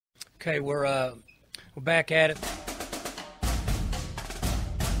Okay, we're back at it.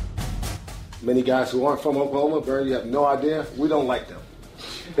 Many guys who aren't from Oklahoma, Barry, you have no idea. We don't like them.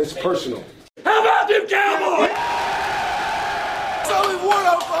 It's personal. How about them Cowboys? There's only one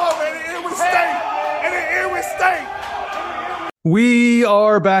Oklahoma, and it was State. And it was State. We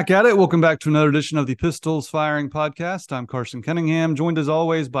are back at it. Welcome back to another edition of the Pistols Firing Podcast. I'm Carson Cunningham, joined as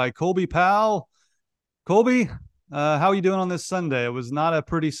always by Colby Powell. Colby, how are you doing on this Sunday? It was not a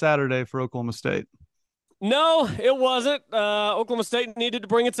pretty Saturday for Oklahoma State. No, it wasn't. Oklahoma State needed to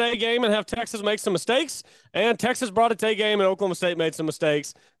bring its A game and have Texas make some mistakes, and Texas brought its A game and Oklahoma State made some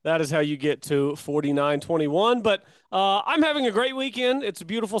mistakes. That is how you get to 49-21. But I'm having a great weekend. It's a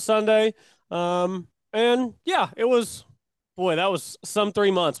beautiful Sunday. And, yeah, it was – boy, that was some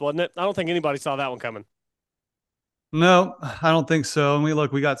 3 months, wasn't it? I don't think anybody saw that one coming. No, I don't think so. And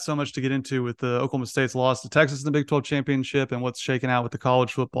we got so much to get into with the Oklahoma State's loss to Texas in the Big 12 championship and what's shaken out with the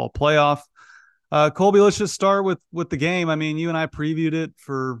college football playoff. Colby, let's just start with the game. I mean, you and I previewed it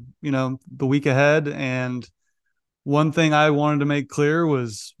for, the week ahead. And one thing I wanted to make clear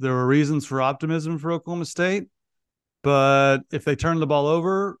was there were reasons for optimism for Oklahoma State. But if they turned the ball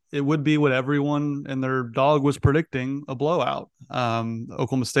over, it would be what everyone and their dog was predicting, a blowout.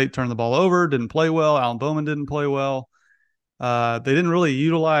 Oklahoma State turned the ball over, didn't play well. Alan Bowman didn't play well. They didn't really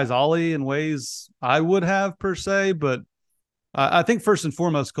utilize Ollie in ways I would have per se. But I think first and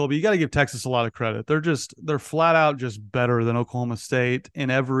foremost, Colby, you got to give Texas a lot of credit. They're flat out just better than Oklahoma State in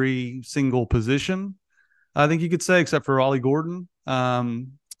every single position, I think you could say, except for Ollie Gordon.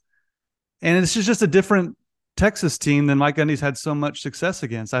 And it's just a different Texas team than Mike Gundy's had so much success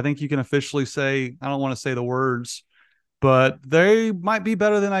against. I think you can officially say, I don't want to say the words, but they might be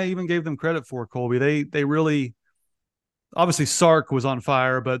better than I even gave them credit for, Colby. They really, obviously Sark was on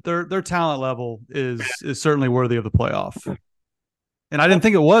fire, but their talent level is certainly worthy of the playoff. And I didn't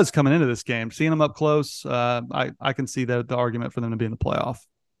think it was coming into this game. Seeing them up close, I can see the argument for them to be in the playoff.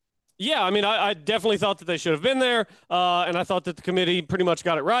 Yeah, I mean, I definitely thought that they should have been there, and I thought that the committee pretty much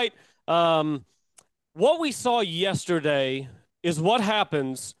got it right. What we saw yesterday is what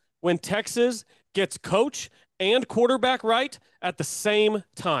happens when Texas gets coach and quarterback right at the same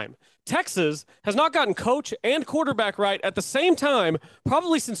time. Texas has not gotten coach and quarterback right at the same time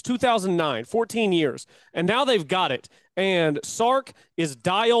probably since 2009, 14 years. And now they've got it. And Sark is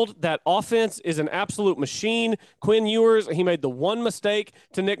dialed. That offense is an absolute machine. Quinn Ewers, he made the one mistake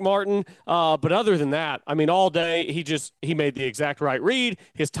to Nick Martin. But other than that, I mean, all day he made the exact right read.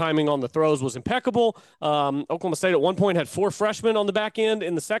 His timing on the throws was impeccable. Oklahoma State at one point had 4 freshmen on the back end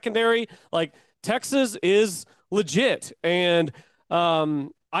in the secondary. Like, Texas is legit. And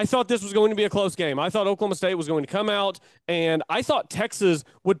I thought this was going to be a close game. I thought Oklahoma State was going to come out, and I thought Texas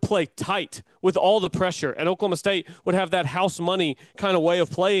would play tight with all the pressure, and Oklahoma State would have that house money kind of way of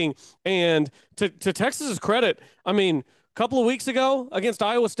playing. And to Texas's credit, I mean, a couple of weeks ago against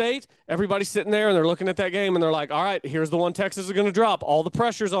Iowa State, everybody's sitting there and they're looking at that game and they're like, all right, here's the one Texas is going to drop. All the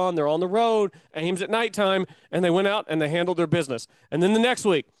pressure's on. They're on the road, Ames at nighttime, and they went out and they handled their business. And then the next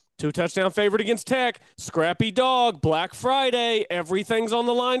week, 2-touchdown favorite against Tech, scrappy dog, Black Friday, everything's on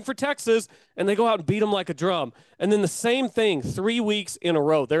the line for Texas, and they go out and beat them like a drum. And then the same thing 3 weeks in a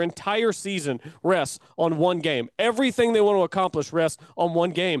row. Their entire season rests on one game. Everything they want to accomplish rests on one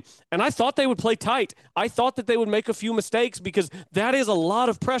game. And I thought they would play tight. I thought that they would make a few mistakes because that is a lot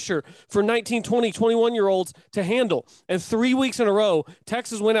of pressure for 19, 20, 21-year-olds to handle. And 3 weeks in a row,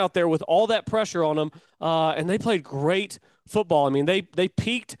 Texas went out there with all that pressure on them, and they played great football. I mean, they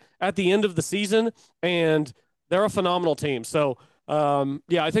peaked at the end of the season, and they're a phenomenal team. So,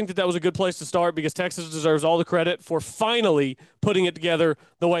 I think that was a good place to start because Texas deserves all the credit for finally putting it together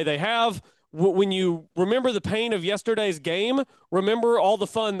the way they have. When you remember the pain of yesterday's game, remember all the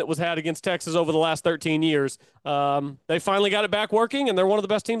fun that was had against Texas over the last 13 years. They finally got it back working, and they're one of the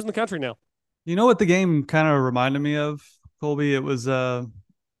best teams in the country now. You know what the game kind of reminded me of, Colby? It was a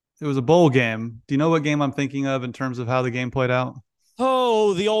bowl game. Do you know what game I'm thinking of in terms of how the game played out?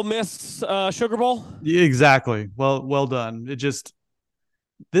 Oh, the Ole Miss Sugar Bowl? Yeah, exactly. Well done.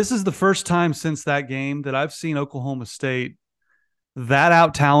 This is the first time since that game that I've seen Oklahoma State that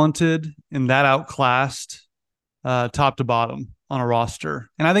out-talented and that outclassed top to bottom on a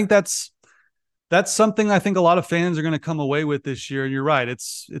roster. And I think that's something I think a lot of fans are going to come away with this year. And you're right.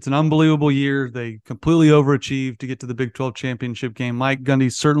 It's an unbelievable year. They completely overachieved to get to the Big 12 championship game. Mike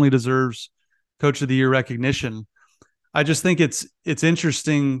Gundy certainly deserves Coach of the Year recognition. I just think it's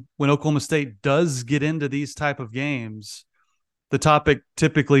interesting when Oklahoma State does get into these type of games, the topic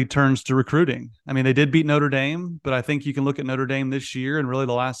typically turns to recruiting. I mean, they did beat Notre Dame, but I think you can look at Notre Dame this year and really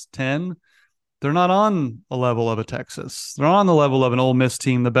the last 10, They're not on a level of a Texas. They're on the level of an Ole Miss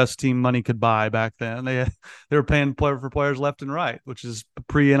team, the best team money could buy back then. They were paying for players left and right, which is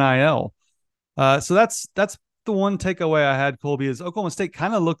pre NIL. So that's the one takeaway I had, Colby, is Oklahoma State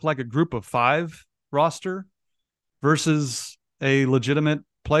kind of looked like a group of 5 roster versus a legitimate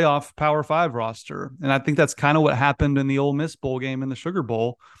playoff Power 5 roster. And I think that's kind of what happened in the Ole Miss bowl game in the Sugar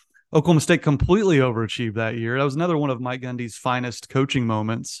Bowl. Oklahoma State completely overachieved that year. That was another one of Mike Gundy's finest coaching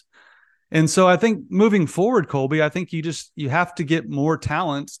moments. And so I think moving forward, Colby, I think you have to get more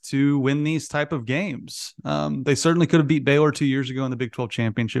talent to win these type of games. They certainly could have beat Baylor 2 years ago in the Big 12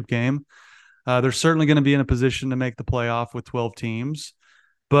 championship game. They're certainly going to be in a position to make the playoff with 12 teams.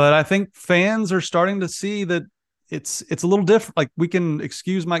 But I think fans are starting to see that it's a little different. Like, we can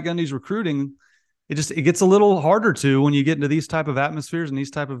excuse Mike Gundy's recruiting. It gets a little harder to when you get into these type of atmospheres and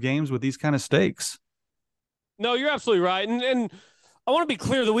these type of games with these kind of stakes. No, you're absolutely right. And I want to be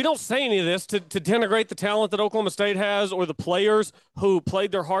clear that we don't say any of this to denigrate the talent that Oklahoma State has or the players who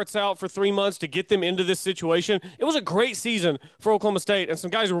played their hearts out for 3 months to get them into this situation. It was a great season for Oklahoma State, and some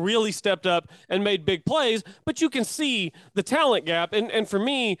guys really stepped up and made big plays, but you can see the talent gap. And for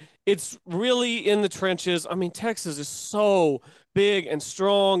me, it's really in the trenches. I mean, Texas is so big and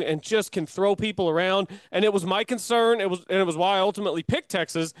strong and just can throw people around. And it was my concern. It was why I ultimately picked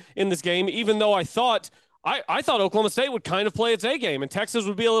Texas in this game, even though I thought Oklahoma State would kind of play its A game and Texas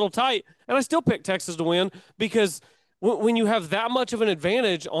would be a little tight. And I still picked Texas to win because when you have that much of an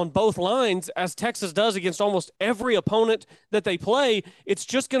advantage on both lines, as Texas does against almost every opponent that they play, it's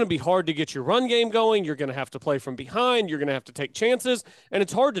just going to be hard to get your run game going. You're going to have to play from behind. You're going to have to take chances, and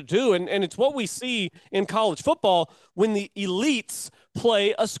it's hard to do. And it's what we see in college football when the elites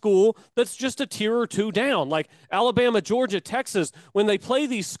play a school that's just a tier or 2 down, like Alabama, Georgia, Texas. When they play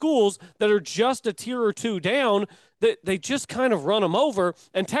these schools that are just a tier or 2 down, they just kind of run them over,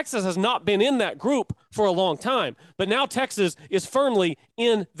 and Texas has not been in that group for a long time. But now Texas is firmly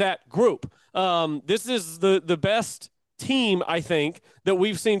in that group. This is the best team, I think, that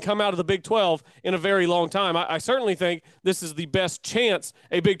we've seen come out of the Big 12 in a very long time. I certainly think this is the best chance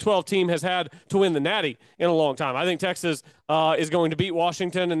a Big 12 team has had to win the Natty in a long time. I think Texas is going to beat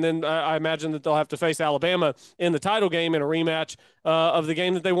Washington, and then I imagine that they'll have to face Alabama in the title game in a rematch of the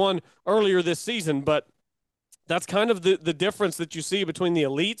game that they won earlier this season. But that's kind of the difference that you see between the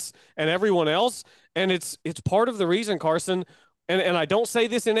elites and everyone else. And it's part of the reason, Carson, and I don't say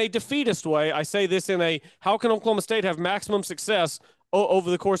this in a defeatist way. I say this in a how can Oklahoma State have maximum success over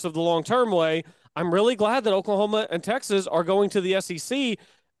the course of the long-term way. I'm really glad that Oklahoma and Texas are going to the SEC.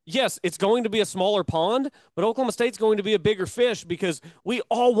 Yes, it's going to be a smaller pond, but Oklahoma State's going to be a bigger fish because we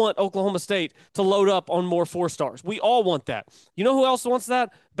all want Oklahoma State to load up on more 4-stars. We all want that. You know who else wants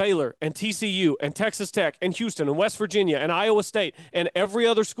that? Baylor and TCU and Texas Tech and Houston and West Virginia and Iowa State and every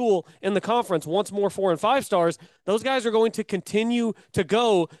other school in the conference wants more 4 and 5 stars. Those guys are going to continue to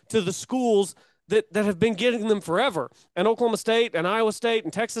go to the schools that have been getting them forever. And Oklahoma State and Iowa State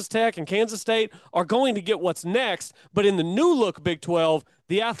and Texas Tech and Kansas State are going to get what's next. But in the new look Big 12,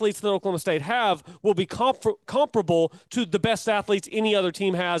 the athletes that Oklahoma State have will be comparable to the best athletes any other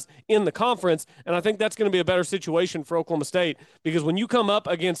team has in the conference. And I think that's going to be a better situation for Oklahoma State because when you come up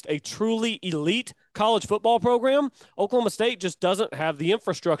against a truly elite college football program, Oklahoma State just doesn't have the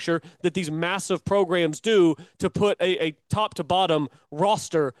infrastructure that these massive programs do to put a top to bottom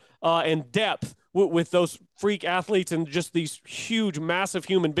roster and depth with those freak athletes and just these huge, massive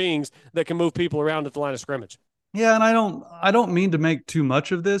human beings that can move people around at the line of scrimmage. Yeah, and I don't mean to make too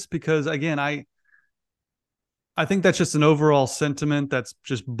much of this because again, I think that's just an overall sentiment that's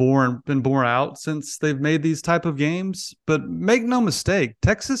just been borne out since they've made these type of games. But make no mistake,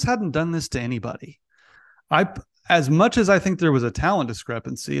 Texas hadn't done this to anybody. As much as I think there was a talent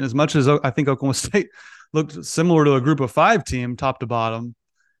discrepancy, and as much as I think Oklahoma State looked similar to a group of 5 team top to bottom,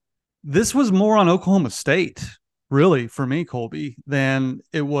 this was more on Oklahoma State, really, for me, Colby, than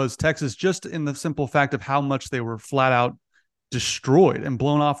it was Texas, just in the simple fact of how much they were flat out destroyed and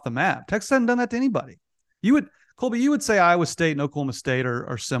blown off the map. Texas hadn't done that to anybody. Colby, you would say Iowa State and Oklahoma State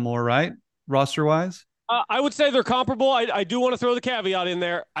are similar, right? Roster-wise? I would say they're comparable. I do want to throw the caveat in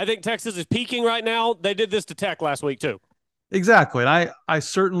there. I think Texas is peaking right now. They did this to Tech last week, too. Exactly. And I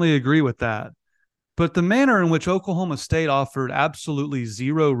certainly agree with that. But the manner in which Oklahoma State offered absolutely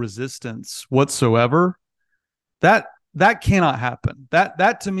zero resistance whatsoever, that cannot happen.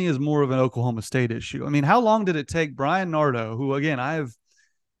 That to me is more of an Oklahoma State issue. I mean, how long did it take Brian Nardo, who again I have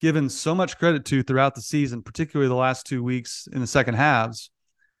given so much credit to throughout the season, particularly the last 2 weeks in the second halves,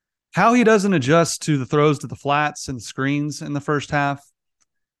 how he doesn't adjust to the throws to the flats and the screens in the first half?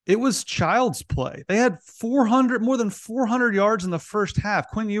 It was child's play. They had more than 400 yards in the first half.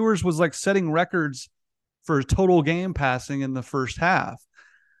 Quinn Ewers was like setting records for total game passing in the first half.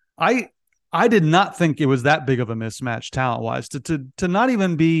 I did not think it was that big of a mismatch talent wise. To not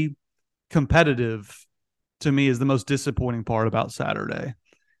even be competitive to me is the most disappointing part about Saturday,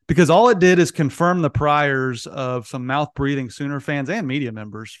 because all it did is confirm the priors of some mouth breathing Sooner fans and media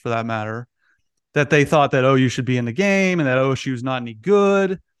members for that matter, that they thought that OU should be in the game and that OSU is not any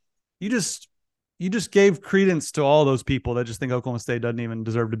good. You just gave credence to all those people that just think Oklahoma State doesn't even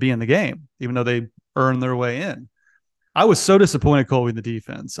deserve to be in the game, even though they earned their way in. I was so disappointed, Colby, in the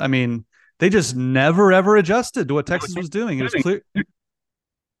defense. I mean, they just never ever adjusted to what Texas was doing.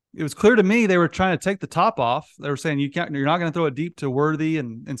 It was clear to me they were trying to take the top off. They were saying you're not going to throw it deep to Worthy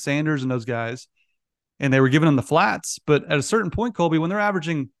and Sanders and those guys, and they were giving them the flats. But at a certain point, Colby, when they're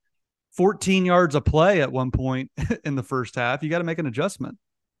averaging 14 yards a play at one point in the first half, you got to make an adjustment.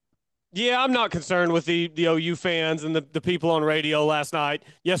 Yeah, I'm not concerned with the OU fans and the people on radio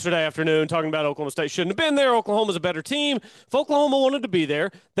yesterday afternoon, talking about Oklahoma State shouldn't have been there. Oklahoma's a better team. If Oklahoma wanted to be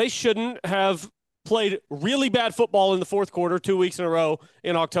there, they shouldn't have played really bad football in the fourth quarter 2 weeks in a row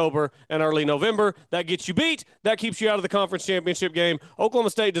in October and early November. That gets you beat. That keeps you out of the conference championship game. Oklahoma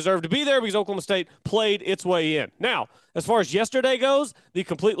State deserved to be there because Oklahoma State played its way in. Now, as far as yesterday goes, the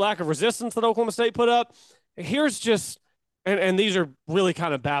complete lack of resistance that Oklahoma State put up, here's just – and these are really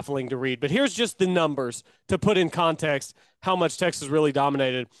kind of baffling to read, but here's just the numbers to put in context how much Texas really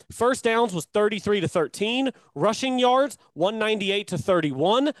dominated. First downs was 33-13, rushing yards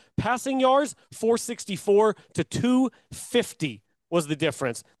 198-31, passing yards 464-250 was the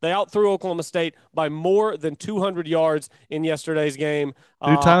difference. They outthrew Oklahoma State by more than 200 yards in yesterday's game.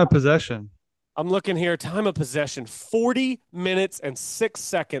 Time of possession. I'm looking here. Time of possession, 40 minutes and 6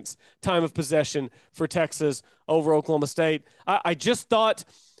 seconds time of possession for Texas over Oklahoma State. I just thought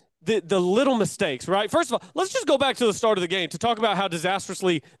the little mistakes, right? First of all, let's just go back to the start of the game to talk about how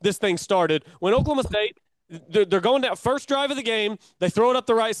disastrously this thing started. When Oklahoma State, they're going down first drive of the game, they throw it up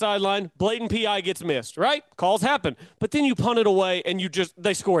the right sideline, blatant PI gets missed, right? Calls happen. But then you punt it away and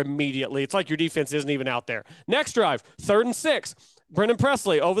they score immediately. It's like your defense isn't even out there. Next drive, 3rd and 6. Brennan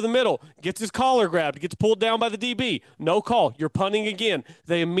Presley over the middle, gets his collar grabbed, gets pulled down by the DB. No call. You're punting again.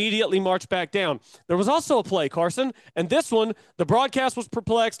 They immediately march back down. There was also a play, Carson, and this one, the broadcast was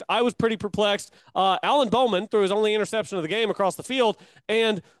perplexed. I was pretty perplexed. Alan Bowman threw his only interception of the game across the field,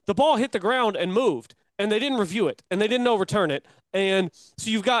 and the ball hit the ground and moved. And they didn't review it, and they didn't overturn it. And so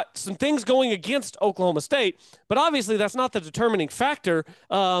you've got some things going against Oklahoma State, but obviously that's not the determining factor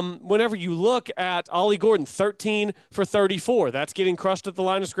whenever you look at Ollie Gordon, 13 for 34. That's getting crushed at the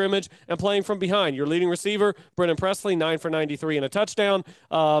line of scrimmage and playing from behind. Your leading receiver, Brennan Presley, 9 for 93 and a touchdown.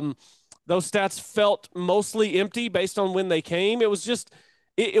 Those stats felt mostly empty based on when they came. It was just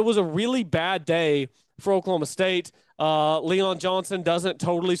it was a really bad day for Oklahoma State. Leon Johnson doesn't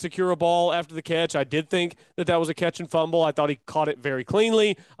totally secure a ball after the catch. I did think that was a catch and fumble. I thought he caught it very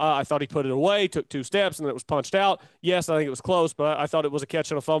cleanly. I thought he put it away, took 2 steps, and then it was punched out. Yes, I think it was close, but I thought it was a catch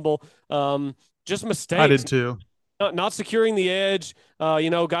and a fumble. Just mistakes. I did too. Not securing the edge,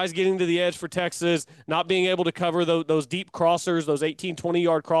 guys getting to the edge for Texas, not being able to cover those deep crossers, those 18,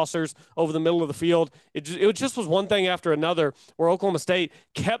 20-yard crossers over the middle of the field. It just was one thing after another where Oklahoma State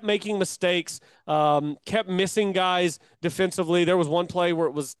kept making mistakes, kept missing guys defensively. There was one play where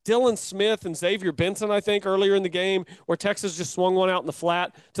it was Dylan Smith and Xavier Benson, I think, earlier in the game, where Texas just swung one out in the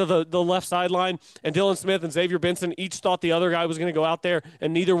flat to the left sideline, and Dylan Smith and Xavier Benson each thought the other guy was going to go out there,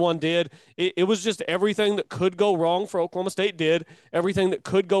 and neither one did. It was just everything that could go wrong for Oklahoma State did, everything that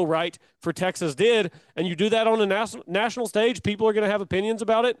could go right for Texas did, and you do that on a national stage, people are going to have opinions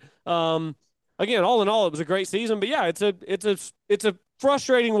about it. Again, all in all, it was a great season, but yeah, it's a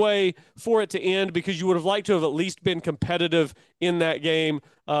frustrating way for it to end because you would have liked to have at least been competitive in that game.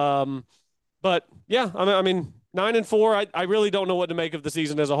 But yeah, I mean 9-4, I really don't know what to make of the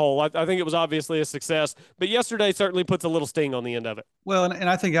season as a whole. I think it was obviously a success, but yesterday certainly puts a little sting on the end of it. Well, and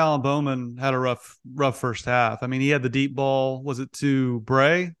I think Alan Bowman had a rough first half. I mean, he had the deep ball. Was it to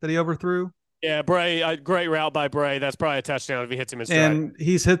Bray that he overthrew? Yeah, Bray, great route by Bray. That's probably a touchdown if he hits him in stride. And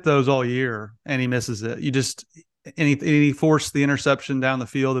he's hit those all year, and he misses it. He forced the interception down the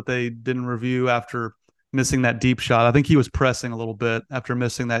field that they didn't review after missing that deep shot. I think he was pressing a little bit after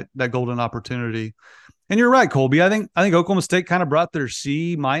missing that golden opportunity. And you're right, Colby. I think Oklahoma State kind of brought their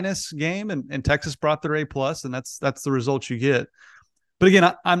C- game, and Texas brought their A+, and that's the result you get. But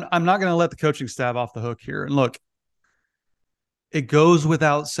again, I'm not going to let the coaching staff off the hook here. And look, it goes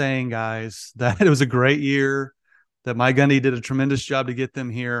without saying, guys, that it was a great year, that Mike Gundy did a tremendous job to get them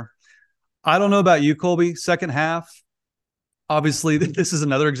here. I don't know about you, Colby. Second half, obviously this is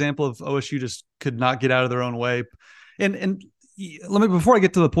another example of OSU just could not get out of their own way. And let me, before I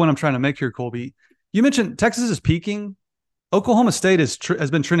get to the point I'm trying to make here, Colby, you mentioned Texas is peaking. Oklahoma State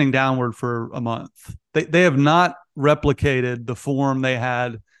has been trending downward for a month. They have not replicated the form they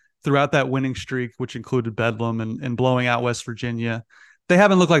had throughout that winning streak, which included Bedlam and blowing out West Virginia. They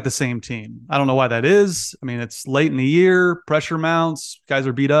haven't looked like the same team. I don't know why that is. I mean, it's late in the year, pressure mounts, guys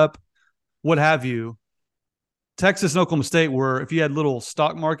are beat up, what have you. Texas and Oklahoma State were, if you had little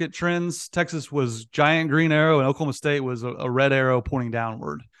stock market trends, Texas was giant green arrow and Oklahoma State was a red arrow pointing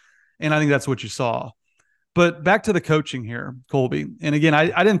downward. And I think that's what you saw. But back to the coaching here, Colby. And again,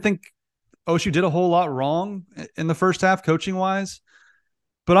 I didn't think OSU did a whole lot wrong in the first half coaching wise.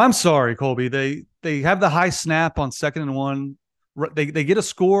 But I'm sorry, Colby. They have the high snap on 2nd and 1. They get a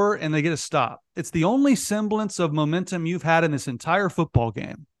score and they get a stop. It's the only semblance of momentum you've had in this entire football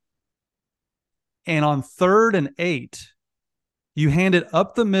game. And on 3rd and 8, you hand it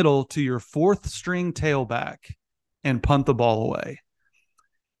up the middle to your 4th string tailback and punt the ball away.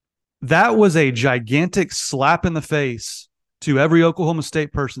 That was a gigantic slap in the face to every Oklahoma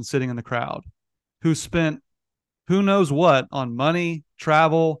State person sitting in the crowd who spent who knows what on money,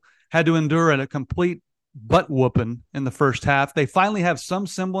 travel, had to endure a complete butt whooping in the first half. They finally have some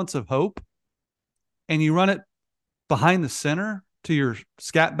semblance of hope, and you run it behind the center to your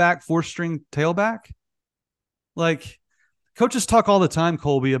scat back 4th string tailback. Like, coaches talk all the time,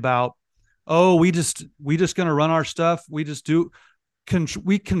 Colby, about, oh, we just going to run our stuff. We just do.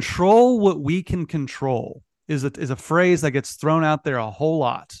 We control what we can control is a phrase that gets thrown out there a whole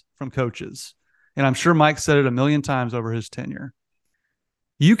lot from coaches. And I'm sure Mike said it a million times over his tenure.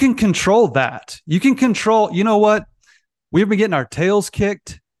 You can control that. You can control, you know what? We've been getting our tails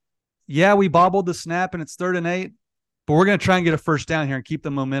kicked. Yeah, we bobbled the snap and it's 3rd and 8, but we're going to try and get a first down here and keep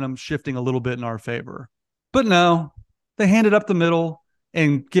the momentum shifting a little bit in our favor. But no, they hand it up the middle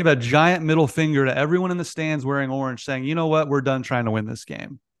and give a giant middle finger to everyone in the stands wearing orange saying, you know what? We're done trying to win this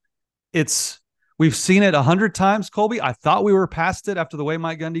game. We've seen it 100 times, Colby. I thought we were past it after the way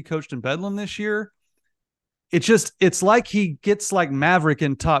Mike Gundy coached in Bedlam this year. It's like he gets like Maverick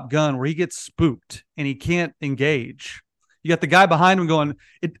in Top Gun where he gets spooked and he can't engage. You got the guy behind him going,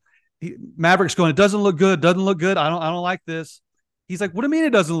 Maverick's going, it doesn't look good. I don't like this. He's like, what do you mean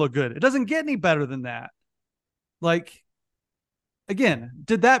it doesn't look good? It doesn't get any better than that. Like, again,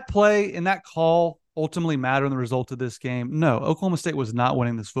 did that play and that call ultimately matter in the result of this game? No, Oklahoma State was not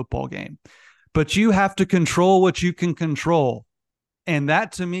winning this football game. But you have to control what you can control. And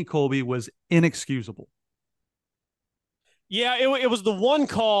that, to me, Colby, was inexcusable. Yeah, it was the one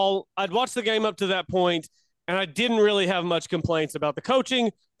call. I'd watched the game up to that point, and I didn't really have much complaints about the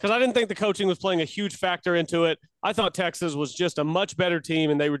coaching because I didn't think the coaching was playing a huge factor into it. I thought Texas was just a much better team,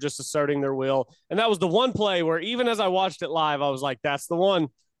 and they were just asserting their will. And that was the one play where even as I watched it live, I was like, that's the one.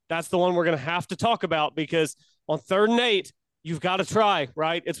 That's the one we're going to have to talk about because on 3rd and 8, you've got to try,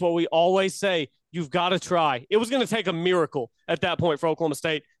 right? It's what we always say. You've got to try. It was going to take a miracle at that point for Oklahoma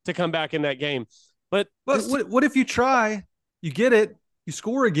State to come back in that game. But what if you try, you get it, you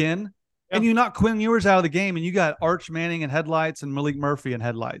score again, and you knock Quinn Ewers out of the game, and you got Arch Manning in headlights and Malik Murphy in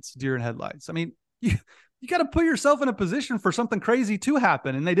headlights, deer in headlights. I mean, you got to put yourself in a position for something crazy to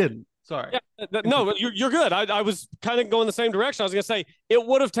happen, and they didn't. Sorry. Yeah, no, you're good. I was kind of going the same direction. I was going to say it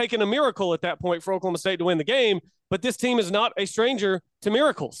would have taken a miracle at that point for Oklahoma State to win the game, but this team is not a stranger to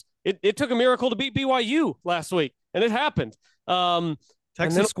miracles. It took a miracle to beat BYU last week, and it happened.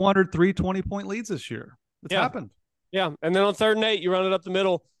 Texas squandered 3 20-point leads this year. It's happened. Yeah, and then on 3rd and 8, you run it up the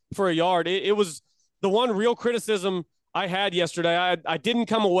middle for a yard. It was the one real criticism I had yesterday. I didn't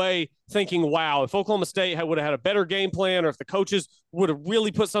come away thinking, wow, if Oklahoma State would have had a better game plan or if the coaches would have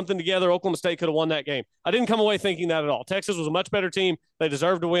really put something together, Oklahoma State could have won that game. I didn't come away thinking that at all. Texas was a much better team. They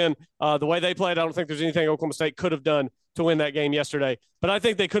deserved to win. The way they played, I don't think there's anything Oklahoma State could have done to win that game yesterday. But I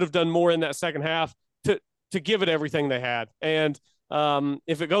think they could have done more in that second half to give it everything they had. And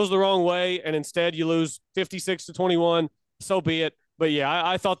if it goes the wrong way and instead you lose 56-21, so be it. But, yeah,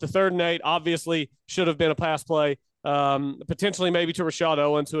 I thought the 3rd and 8 obviously should have been a pass play. Potentially maybe to Rashad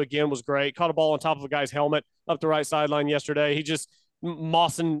Owens, who again was great. Caught a ball on top of a guy's helmet up the right sideline yesterday. He just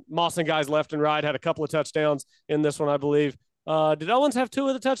mossing guys left and right. Had a couple of touchdowns in this one, I believe. Did Owens have 2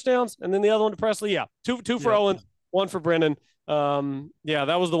 of the touchdowns and then the other one to Presley? Yeah, two for Owens, 1 for Brennan. Yeah,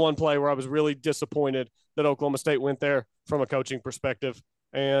 that was the one play where I was really disappointed that Oklahoma State went there from a coaching perspective.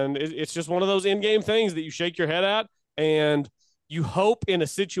 And it's just one of those in-game things that you shake your head at, and you hope in a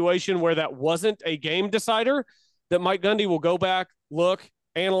situation where that wasn't a game decider that Mike Gundy will go back, look,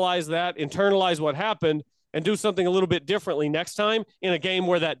 analyze that, internalize what happened, and do something a little bit differently next time in a game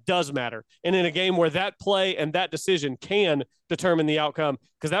where that does matter, and in a game where that play and that decision can determine the outcome,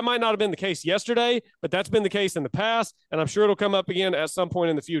 because that might not have been the case yesterday, but that's been the case in the past, and I'm sure it'll come up again at some point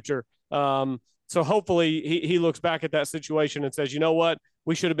in the future. So hopefully he looks back at that situation and says, you know what,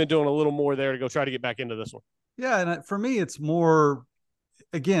 we should have been doing a little more there to go try to get back into this one. Yeah, and for me, it's more,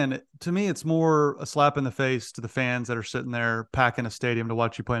 again, to me, it's more a slap in the face to the fans that are sitting there packing a stadium to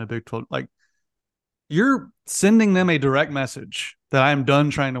watch you play in a Big 12. Like, you're sending them a direct message that I'm done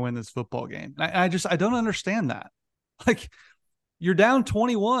trying to win this football game. I don't understand that. Like, you're down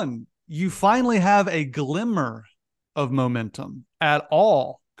 21. You finally have a glimmer of momentum at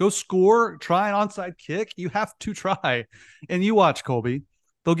all. Go score, try an onside kick. You have to try. And you watch, Colby.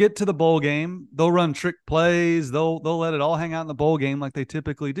 They'll get to the bowl game. They'll run trick plays. They'll let it all hang out in the bowl game like they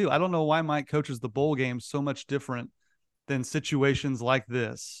typically do. I don't know why Mike coaches the bowl game so much different than situations like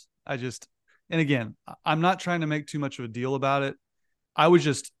this. And again, I'm not trying to make too much of a deal about it. I was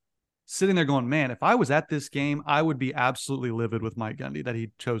just sitting there going, man, if I was at this game, I would be absolutely livid with Mike Gundy that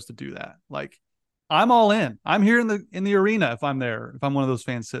he chose to do that. Like, I'm all in. I'm here in the arena if I'm there, if I'm one of those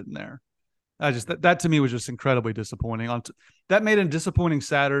fans sitting there. That to me was just incredibly disappointing. That made a disappointing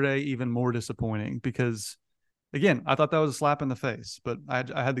Saturday even more disappointing because, again, I thought that was a slap in the face, but I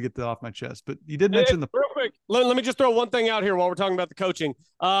had to get that off my chest. But you did mention real quick. Let me just throw one thing out here while we're talking about the coaching.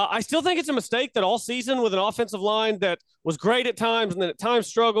 I still think it's a mistake that all season with an offensive line that was great at times and then at times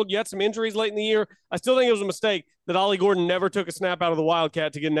struggled. You had some injuries late in the year. I still think it was a mistake that Ollie Gordon never took a snap out of the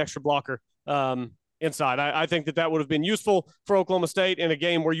Wildcat to get an extra blocker inside. I think that would have been useful for Oklahoma State in a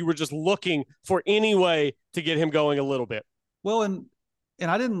game where you were just looking for any way to get him going a little bit. Well, and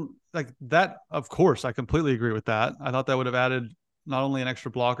I didn't like that. Of course, I completely agree with that. I thought that would have added not only an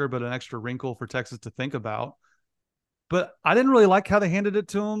extra blocker, but an extra wrinkle for Texas to think about. But I didn't really like how they handed it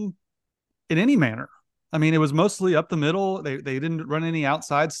to him in any manner. I mean, it was mostly up the middle. They didn't run any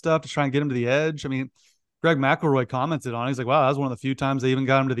outside stuff to try and get him to the edge. I mean, Greg McElroy commented on it. He's like, wow, that was one of the few times they even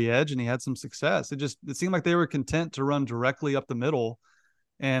got him to the edge and he had some success. It seemed like they were content to run directly up the middle.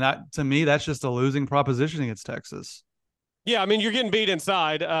 And to me, that's just a losing proposition against Texas. Yeah, I mean, you're getting beat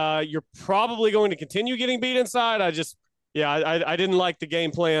inside. You're probably going to continue getting beat inside. I didn't like the game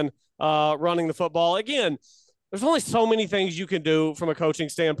plan running the football. Again, there's only so many things you can do from a coaching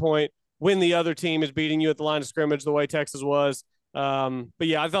standpoint when the other team is beating you at the line of scrimmage the way Texas was. But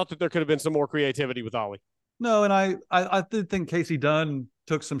yeah, I thought that there could have been some more creativity with Ollie. No, and I did think Casey Dunn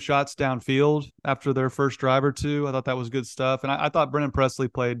took some shots downfield after their first drive or two. I thought that was good stuff. And I thought Brennan Presley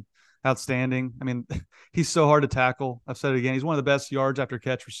played outstanding. I mean, he's so hard to tackle. I've said it again. He's one of the best yards after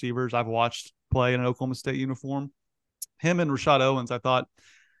catch receivers I've watched play in an Oklahoma State uniform. Him and Rashad Owens, I thought,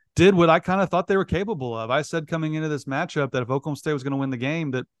 did what I kind of thought they were capable of. I said coming into this matchup that if Oklahoma State was going to win the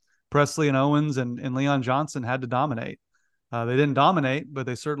game, that Presley and Owens and Leon Johnson had to dominate. They didn't dominate, but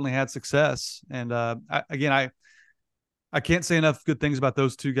they certainly had success. And I can't say enough good things about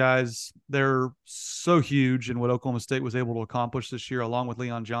those two guys. They're so huge in what Oklahoma State was able to accomplish this year, along with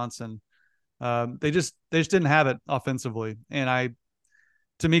Leon Johnson. They just didn't have it offensively. And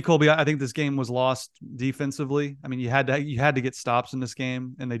to me, Colby, I think this game was lost defensively. I mean, you had to get stops in this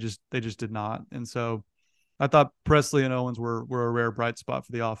game, and they just did not. And so I thought Presley and Owens were a rare bright spot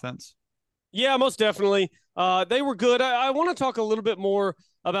for the offense. Yeah, most definitely. They were good. I want to talk a little bit more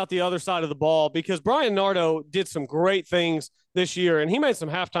about the other side of the ball because Brian Nardo did some great things this year, and he made some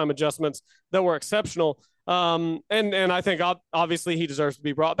halftime adjustments that were exceptional. And I think obviously he deserves to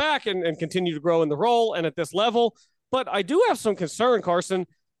be brought back and continue to grow in the role and at this level. But I do have some concern, Carson.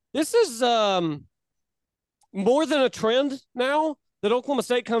 This is more than a trend now that Oklahoma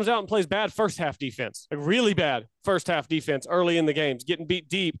State comes out and plays bad first half defense, like really bad first half defense early in the games, getting beat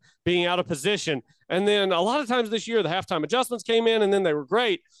deep, being out of position. And then a lot of times this year, the halftime adjustments came in and then they were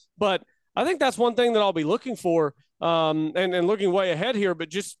great. But I think that's one thing that I'll be looking for and looking way ahead here. But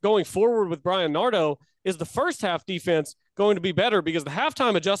just going forward with Brian Nardo, is the first half defense going to be better? Because the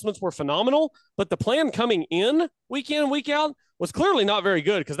halftime adjustments were phenomenal, but the plan coming in, week out, was clearly not very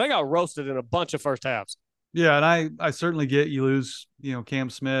good because they got roasted in a bunch of first halves. Yeah, and I certainly get you lose, Cam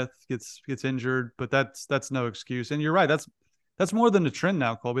Smith gets injured, but that's no excuse. And you're right, that's more than a trend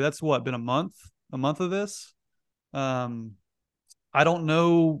now, Colby. That's been a month of this. I don't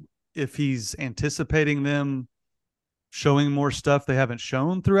know if he's anticipating them showing more stuff they haven't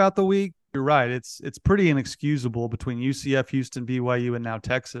shown throughout the week. You're right. It's pretty inexcusable between UCF, Houston, BYU, and now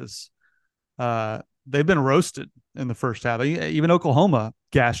Texas. They've been roasted in the first half. Even Oklahoma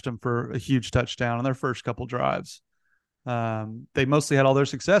gashed them for a huge touchdown on their first couple drives. They mostly had all their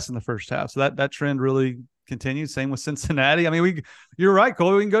success in the first half. So that trend really continue. Same with Cincinnati. I mean, you're right,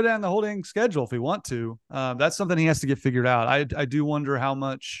 Cole. We can go down the whole dang schedule if we want to. That's something he has to get figured out. I do wonder how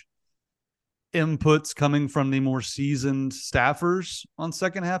much inputs coming from the more seasoned staffers on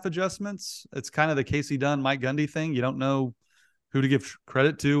second half adjustments. It's kind of the Casey Dunn, Mike Gundy thing. You don't know who to give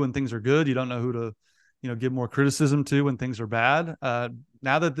credit to when things are good. You don't know who to, give more criticism to when things are bad.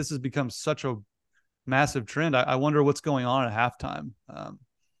 Now that this has become such a massive trend, I wonder what's going on at halftime in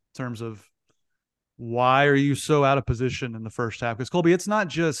terms of why are you so out of position in the first half? Because Colby, it's not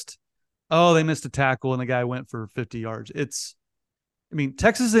just, they missed a tackle and the guy went for 50 yards.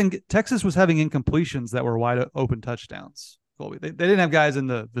 Texas was having incompletions that were wide open touchdowns. Colby, they didn't have guys in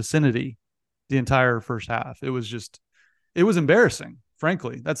the vicinity the entire first half. It was embarrassing,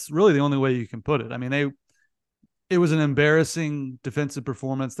 frankly. That's really the only way you can put it. I mean, it was an embarrassing defensive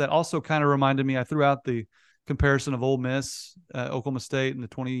performance that also kind of reminded me. I threw out the comparison of Ole Miss, Oklahoma State in the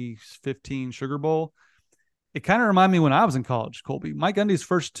 2015 Sugar Bowl. It kind of reminded me when I was in college, Colby. Mike Gundy's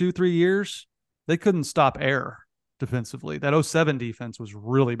first 2-3 years, they couldn't stop air defensively. That 2007 defense was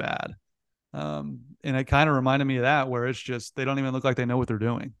really bad. And it kind of reminded me of that, where it's just they don't even look like they know what they're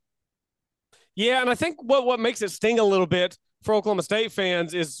doing. Yeah, and I think what makes it sting a little bit for Oklahoma State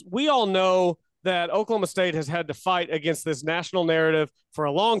fans is we all know that Oklahoma State has had to fight against this national narrative for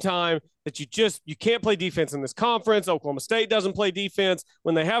a long time that you can't play defense in this conference. Oklahoma State doesn't play defense.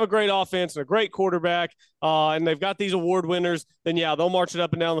 When they have a great offense and a great quarterback and they've got these award winners, then yeah, they'll march it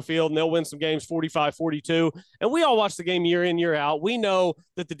up and down the field and they'll win some games 45-42. And we all watch the game year in, year out. We know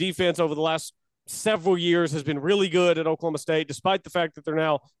that the defense over the last several years has been really good at Oklahoma State, despite the fact that they're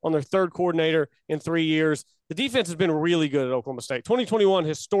now on their third coordinator in 3 years. The defense has been really good at Oklahoma State. 2021,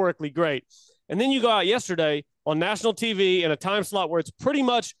 historically great. And then you go out yesterday on national TV in a time slot where it's pretty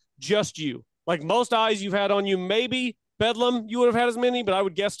much just you. Like most eyes you've had on you, maybe Bedlam, you would have had as many, but I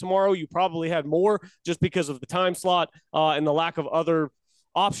would guess tomorrow you probably had more just because of the time slot and the lack of other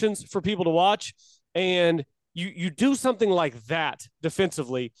options for people to watch. And you do something like that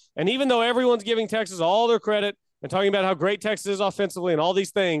defensively. And even though everyone's giving Texas all their credit and talking about how great Texas is offensively and all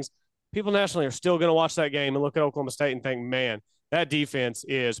these things, people nationally are still going to watch that game and look at Oklahoma State and think, man, that defense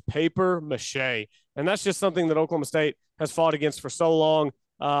is paper mache. And that's just something that Oklahoma State has fought against for so long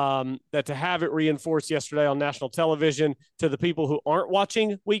that to have it reinforced yesterday on national television to the people who aren't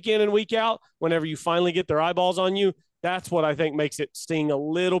watching week in and week out, whenever you finally get their eyeballs on you, that's what I think makes it sting a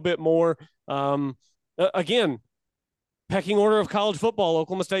little bit more. Again, pecking order of college football,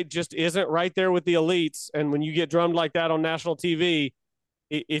 Oklahoma State just isn't right there with the elites. And when you get drummed like that on national TV,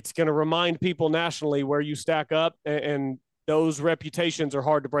 it's going to remind people nationally where you stack up, and those reputations are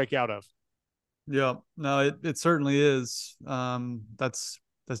hard to break out of. Yeah, no, it certainly is. That's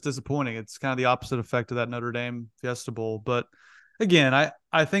disappointing. It's kind of the opposite effect of that Notre Dame Fiesta Bowl. But again,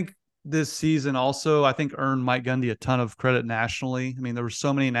 I think this season also, earned Mike Gundy a ton of credit nationally. I mean, there were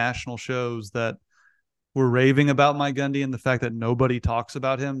so many national shows that were raving about Mike Gundy and the fact that nobody talks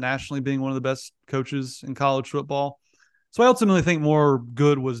about him nationally being one of the best coaches in college football. So I ultimately think more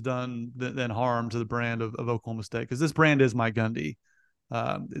good was done than harm to the brand of Oklahoma State, because this brand is Mike Gundy.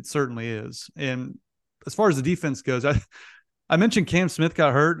 It certainly is. And as far as the defense goes, I mentioned Cam Smith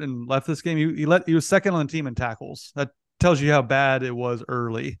got hurt and left this game. He was second on the team in tackles. That tells you how bad it was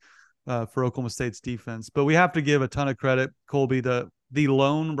early for Oklahoma State's defense. But we have to give a ton of credit, Colby, the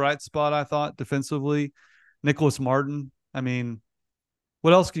lone bright spot, I thought, defensively, Nicholas Martin. I mean,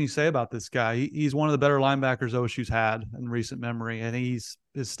 what else can you say about this guy? He's one of the better linebackers OSU's had in recent memory. I think his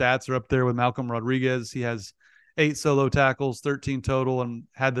stats are up there with Malcolm Rodriguez. He has 8 solo tackles, 13 total, and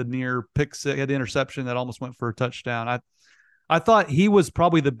had the near pick six, had the interception that almost went for a touchdown. I thought he was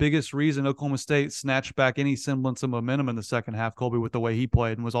probably the biggest reason Oklahoma State snatched back any semblance of momentum in the second half, Colby, with the way he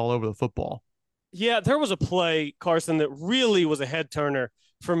played and was all over the football. Yeah, there was a play, Carson, that really was a head turner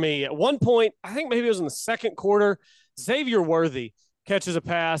for me. At one point, I think maybe it was in the second quarter, Xavier Worthy catches a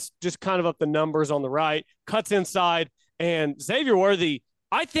pass, just kind of up the numbers on the right, cuts inside, and Xavier Worthy,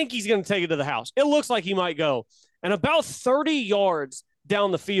 I think he's going to take it to the house. It looks like he might go. And about 30 yards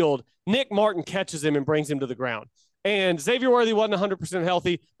down the field, Nick Martin catches him and brings him to the ground. And Xavier Worthy wasn't 100%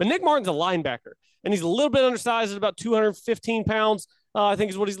 healthy, but Nick Martin's a linebacker, and he's a little bit undersized at about 215 pounds, I think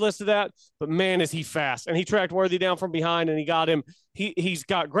is what he's listed at. But, man, is he fast. And he tracked Worthy down from behind, and he got him. He's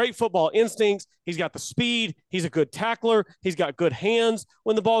got great football instincts. He's got the speed. He's a good tackler. He's got good hands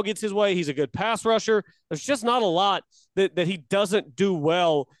when the ball gets his way. He's a good pass rusher. There's just not a lot that he doesn't do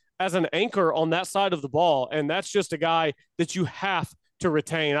well as an anchor on that side of the ball, and that's just a guy that you have to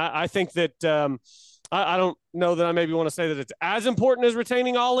retain. I think that I don't know that I maybe want to say that it's as important as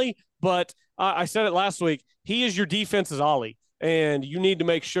retaining Ollie, but I said it last week. He is your defense's Ollie. and you need to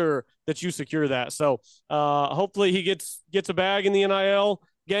make sure that you secure that. So hopefully he gets a bag in the NIL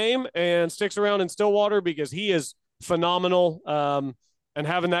game and sticks around in Stillwater, because he is phenomenal. And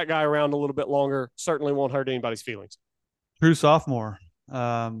having that guy around a little bit longer certainly won't hurt anybody's feelings. True sophomore.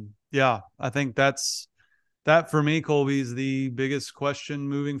 Yeah, I think that for me, Colby, is the biggest question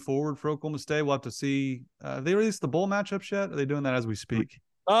moving forward for Oklahoma State. We'll have to see. Have they released the bowl matchups yet? Are they doing that as we speak?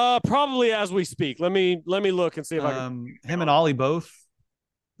 Probably as we speak. Let me look and see if I can. Him and Ollie both.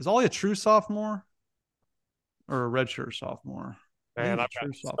 Is Ollie a true sophomore or a redshirt sophomore? Man,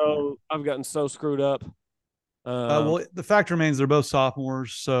 I've gotten so screwed up. Well, the fact remains they're both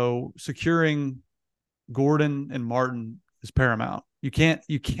sophomores, so securing Gordon and Martin is paramount. You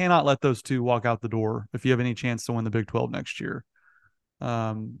cannot let those two walk out the door if you have any chance to win the Big 12 next year.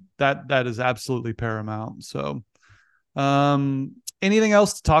 That is absolutely paramount. So, anything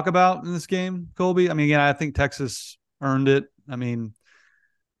else to talk about in this game, Colby? I mean, again, I think Texas earned it. I mean,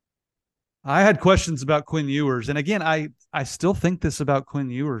 I had questions about Quinn Ewers, and again, I still think this about Quinn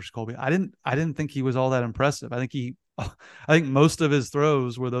Ewers, Colby. I didn't think he was all that impressive. I think most of his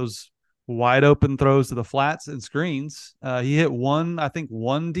throws were those wide open throws to the flats and screens. He hit one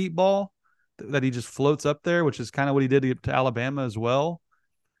deep ball that he just floats up there, which is kind of what he did to Alabama as well.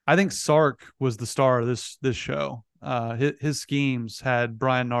 I think Sark was the star of this show. His schemes had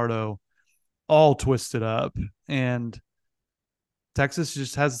Brian Nardo all twisted up, and Texas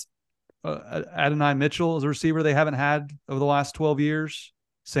just has Adonai Mitchell as a receiver they haven't had over the last 12 years.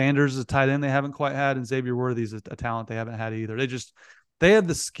 Sanders is a tight end they haven't quite had, and Xavier Worthy is a talent they haven't had either. They have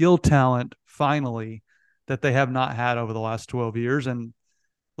the skill talent finally that they have not had over the last 12 years. And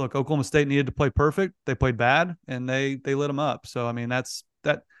look, Oklahoma State needed to play perfect. They played bad, and they lit them up. So, I mean, that's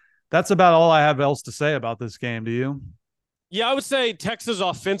about all I have else to say about this game. Do you? Yeah, I would say Texas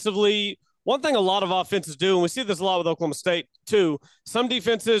offensively, one thing a lot of offenses do, and we see this a lot with Oklahoma State too, some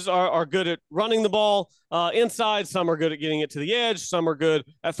defenses are good at running the ball inside. Some are good at getting it to the edge. Some are good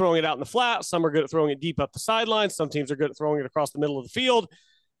at throwing it out in the flat. Some are good at throwing it deep up the sidelines. Some teams are good at throwing it across the middle of the field.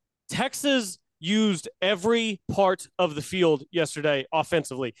 Texas used every part of the field yesterday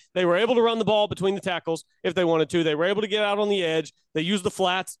offensively. They were able to run the ball between the tackles if they wanted to. They were able to get out on the edge. They used the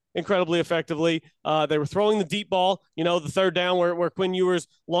flats incredibly effectively. They were throwing the deep ball, the third down where Quinn Ewers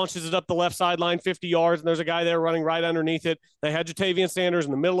launches it up the left sideline 50 yards, and there's a guy there running right underneath it. They had Jatavian Sanders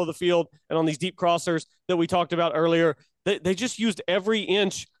in the middle of the field, and on these deep crossers that we talked about earlier, they just used every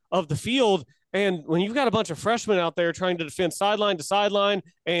inch of the field. And when you've got a bunch of freshmen out there trying to defend sideline to sideline,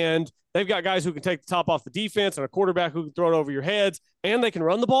 and they've got guys who can take the top off the defense and a quarterback who can throw it over your heads, and they can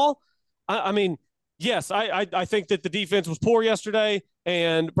run the ball, I mean, yes, I think that the defense was poor yesterday,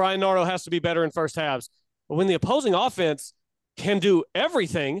 and Brian Nardo has to be better in first halves. But when the opposing offense can do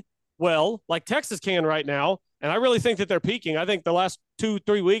everything well, like Texas can right now, and I really think that they're peaking. I think the last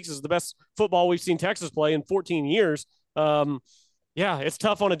 2-3 weeks is the best football we've seen Texas play in 14 years. Yeah, it's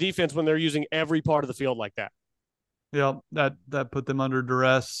tough on a defense when they're using every part of the field like that. Yeah, that put them under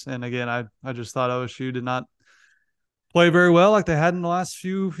duress. And again, I just thought OSU did not play very well like they had in the last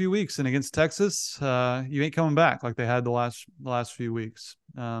few weeks. And against Texas, you ain't coming back like they had the last few weeks.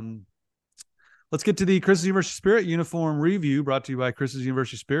 Let's get to the Chris's University Spirit uniform review, brought to you by Chris's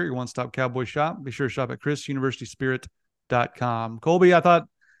University Spirit, your one-stop cowboy shop. Be sure to shop at chrisuniversityspirit.com. Colby, I thought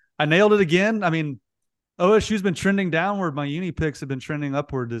I nailed it again. I mean, OSU's been trending downward. My uni picks have been trending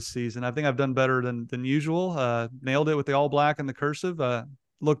upward this season. I think I've done better than usual. Nailed it with the all black and the cursive.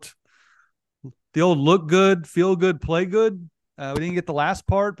 Looked the old look good, feel good, play good. We didn't get the last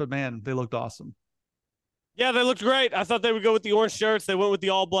part, but man, they looked awesome. Yeah, they looked great. I thought they would go with the orange shirts. They went with the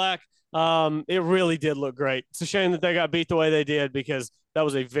all black. It really did look great. It's a shame that they got beat the way they did, because that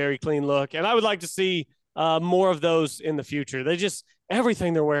was a very clean look. And I would like to see more of those in the future.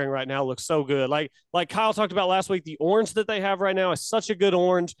 Everything they're wearing right now looks so good. Like Kyle talked about last week, the orange that they have right now is such a good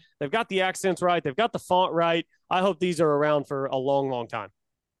orange. They've got the accents right. They've got the font right. I hope these are around for a long, long time.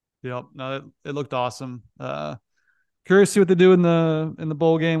 Yep. No, it looked awesome. Curious to see what they do in the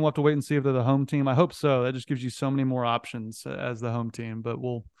bowl game. We'll have to wait and see if they're the home team. I hope so. That just gives you so many more options as the home team, but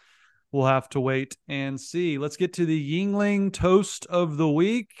we'll have to wait and see. Let's get to the Yuengling toast of the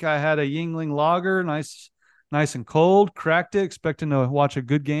week. I had a Yuengling lager, nice and cold, cracked it, expecting to watch a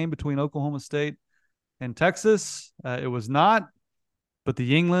good game between Oklahoma State and Texas. It was not, but the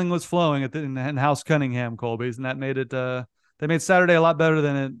Yuengling was flowing in House Cunningham, Colby's, and that made it they made Saturday a lot better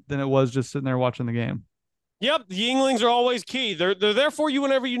than it was just sitting there watching the game. Yep, the Yuenglings are always key. They're there for you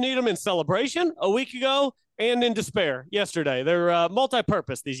whenever you need them, in celebration a week ago and in despair yesterday. They're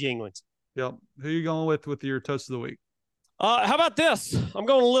multi-purpose, these Yuenglings. Yep. Who are you going with your toast of the week? How about this? I'm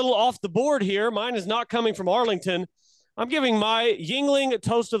going a little off the board here. Mine is not coming from Arlington. I'm giving my Yingling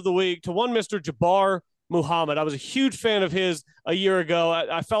Toast of the Week to one Mr. Jabbar Muhammad. I was a huge fan of his a year ago.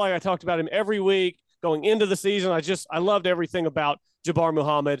 I felt like I talked about him every week going into the season. I loved everything about Jabbar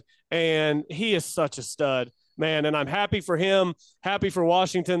Muhammad, and he is such a stud, man. And I'm happy for him, happy for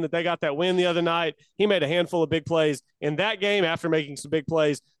Washington that they got that win the other night. He made a handful of big plays in that game after making some big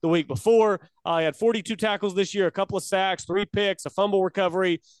plays the week before. He had 42 tackles this year, a couple of sacks, 3 picks, a fumble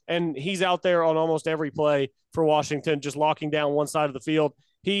recovery, and he's out there on almost every play for Washington, just locking down one side of the field.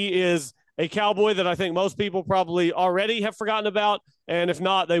 He is a Cowboy that I think most people probably already have forgotten about, and if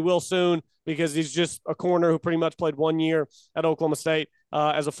not, they will soon, because he's just a corner who pretty much played 1 year at Oklahoma State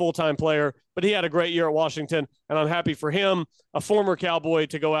as a full-time player, but he had a great year at Washington, and I'm happy for him, a former Cowboy,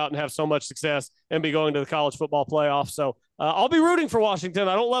 to go out and have so much success and be going to the college football playoff. So I'll be rooting for Washington.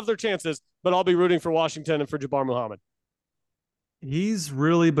 I don't love their chances, but I'll be rooting for Washington and for Jabbar Muhammad. He's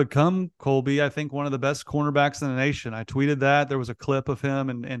really become, Colby, I think, one of the best cornerbacks in the nation. I tweeted that. There was a clip of him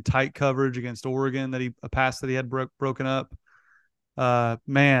in tight coverage against Oregon, a pass that he had broken up.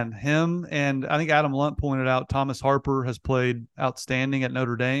 Man, him, and I think Adam Lunt pointed out Thomas Harper has played outstanding at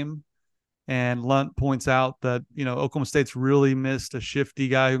Notre Dame. And Lunt points out that, Oklahoma State's really missed a shifty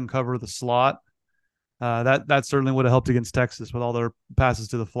guy who can cover the slot. That certainly would have helped against Texas with all their passes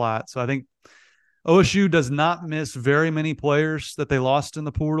to the flat. So I think OSU does not miss very many players that they lost in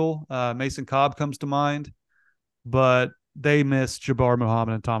the portal. Mason Cobb comes to mind, but they missed Jabbar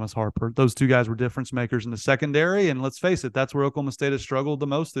Muhammad and Thomas Harper. Those two guys were difference makers in the secondary, and let's face it, that's where Oklahoma State has struggled the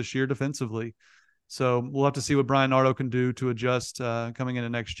most this year defensively. So we'll have to see what Brian Nardo can do to adjust coming into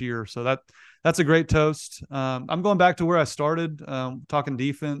next year. So that's a great toast. I'm going back to where I started, talking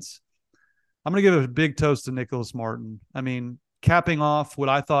defense. I'm going to give a big toast to Nicholas Martin. I mean, capping off what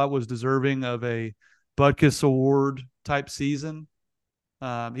I thought was deserving of a Butkus Award type season.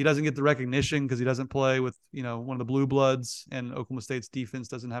 He doesn't get the recognition because he doesn't play with, one of the blue bloods, and Oklahoma State's defense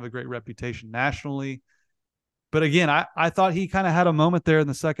doesn't have a great reputation nationally. But again, I thought he kind of had a moment there in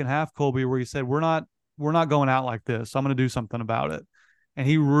the second half, Colby, where he said, we're not going out like this. I'm going to do something about it. And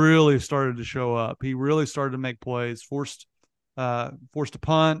he really started to show up. He really started to make plays, forced a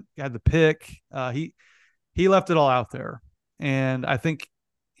punt, had the pick. He left it all out there. And I think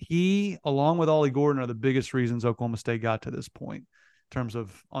he, along with Ollie Gordon, are the biggest reasons Oklahoma State got to this point in terms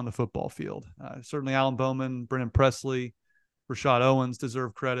of on the football field. Certainly Alan Bowman, Brennan Presley, Rashad Owens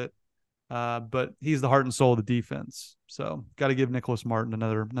deserve credit, but he's the heart and soul of the defense. So got to give Nicholas Martin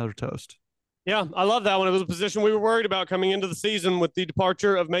another toast. Yeah, I love that one. It was a position we were worried about coming into the season with the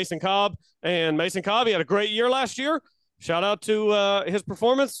departure of Mason Cobb. And Mason Cobb, he had a great year last year. Shout out to his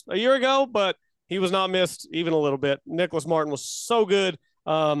performance a year ago, but he was not missed even a little bit. Nicholas Martin was so good.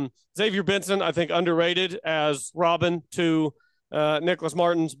 Xavier Benson, I think, underrated as Robin to Nicholas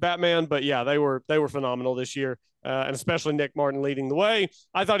Martin's Batman. But yeah, they were phenomenal this year, and especially Nick Martin leading the way.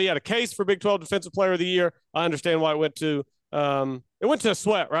 I thought he had a case for Big 12 Defensive Player of the Year. I understand why it went to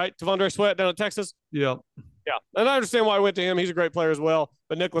Sweat, right? T'Vondre Sweat down at Texas. Yeah. Yeah, and I understand why it went to him. He's a great player as well.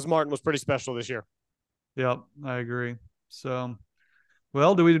 But Nicholas Martin was pretty special this year. Yeah, I agree. So.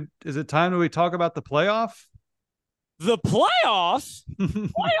 Well, is it time we talk about the playoff? The playoffs?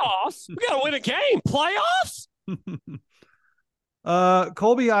 Playoffs? We got to win a game. Playoffs?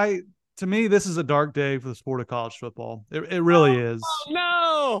 Colby, to me, this is a dark day for the sport of college football. It really is. Oh,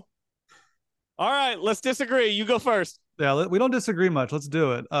 no. All right, let's disagree. You go first. Yeah, we don't disagree much. Let's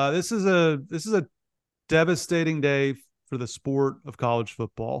do it. This is a devastating day for the sport of college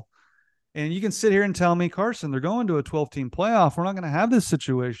football. And you can sit here and tell me, Carson, they're going to a 12-team playoff. We're not going to have this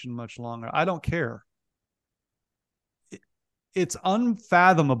situation much longer. I don't care. It's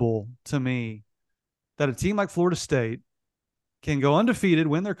unfathomable to me that a team like Florida State can go undefeated,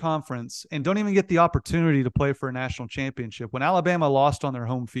 win their conference, and don't even get the opportunity to play for a national championship when Alabama lost on their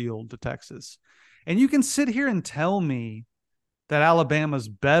home field to Texas. And you can sit here and tell me that Alabama's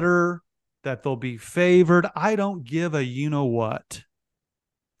better, that they'll be favored. I don't give a you-know-what.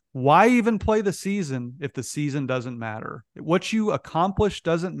 Why even play the season if the season doesn't matter? What you accomplish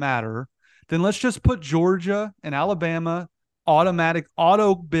doesn't matter. Then let's just put Georgia and Alabama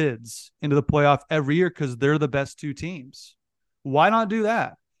auto bids into the playoff every year because they're the best two teams. Why not do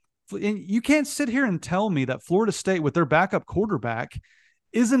that? And you can't sit here and tell me that Florida State with their backup quarterback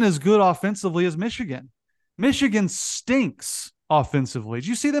isn't as good offensively as Michigan. Michigan stinks offensively. Did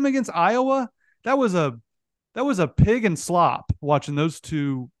you see them against Iowa? That was a pig and slop watching those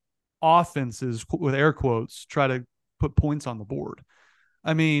two offenses, with air quotes, try to put points on the board.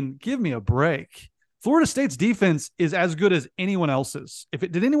 I mean, give me a break. Florida State's defense is as good as anyone else's.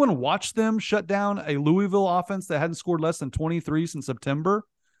 Did anyone watch them shut down a Louisville offense that hadn't scored less than 23 since September?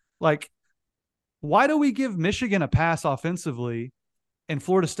 Like, Why do we give Michigan a pass offensively and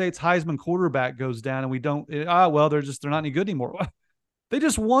Florida State's Heisman quarterback goes down and we don't, they're not any good anymore. They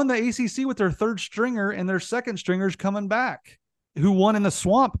just won the ACC with their third stringer and their second stringers coming back, who won in the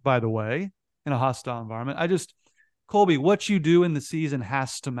swamp, by the way, in a hostile environment. Colby, what you do in the season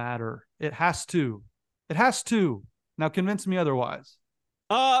has to matter. It has to. It has to. Now convince me otherwise.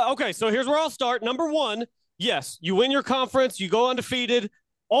 Okay, so here's where I'll start. Number one, yes, you win your conference, you go undefeated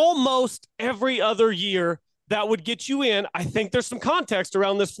almost every other year. That would get you in. I think there's some context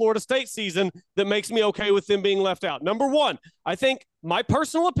around this Florida State season that makes me okay with them being left out. Number one, I think, my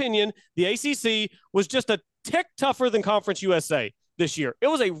personal opinion, the ACC was just a tick tougher than Conference USA this year. It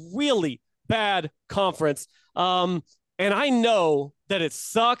was a really bad conference. And I know that it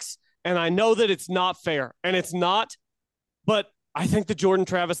sucks, and I know that it's not fair, and it's not, but I think the Jordan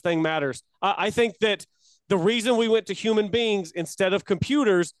Travis thing matters. I think that the reason we went to human beings instead of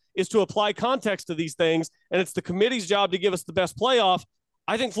computers is to apply context to these things, and it's the committee's job to give us the best playoff.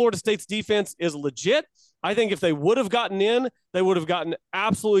 I think Florida State's defense is legit. I think if they would have gotten in, they would have gotten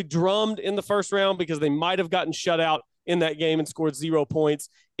absolutely drummed in the first round because they might have gotten shut out in that game and scored 0 points.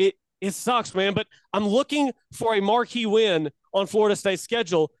 It sucks, man, but I'm looking for a marquee win on Florida State's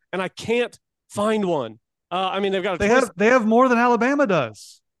schedule, and I can't find one. They've got they have more than Alabama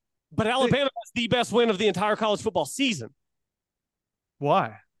does. But Alabama has the best win of the entire college football season.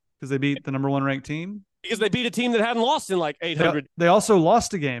 Why? Because they beat the number 1 ranked team? Because they beat a team that hadn't lost in like 800. They also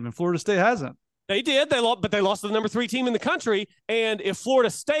lost a game, and Florida State hasn't. They did. But they lost to the number 3 team in the country. And if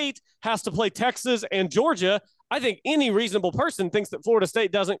Florida State has to play Texas and Georgia, I think any reasonable person thinks that Florida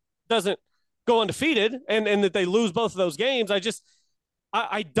State doesn't go undefeated and that they lose both of those games.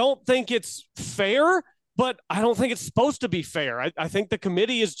 I don't think it's fair, but I don't think it's supposed to be fair. I think the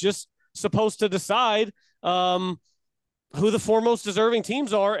committee is just supposed to decide who the foremost deserving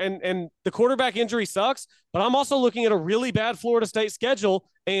teams are. And the quarterback injury sucks, but I'm also looking at a really bad Florida State schedule.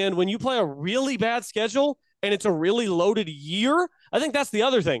 And when you play a really bad schedule and it's a really loaded year, I think that's the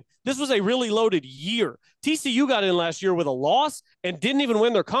other thing. This was a really loaded year. TCU got in last year with a loss and didn't even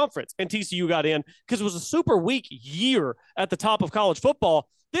win their conference. And TCU got in because it was a super weak year at the top of college football.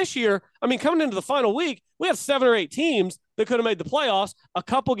 This year, coming into the final week, we have 7 or 8 teams that could have made the playoffs. A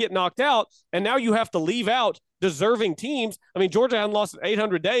couple get knocked out, and now you have to leave out deserving teams. Georgia hadn't lost in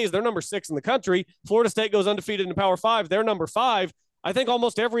 800 days. They're number 6 in the country. Florida State goes undefeated in the Power 5. They're number 5. I think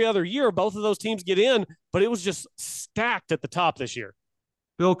almost every other year, both of those teams get in, but it was just stacked at the top this year.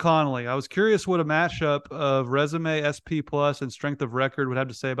 Bill Connolly, I was curious what a matchup of resume, SP+, and strength of record would have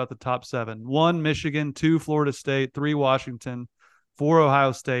to say about the top 7. 1, Michigan, 2, Florida State, 3, Washington, 4,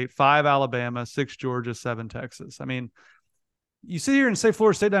 Ohio State, 5, Alabama, 6, Georgia, 7, Texas. You sit here and say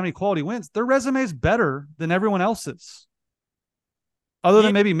Florida State doesn't have any quality wins. Their resume is better than everyone else's, other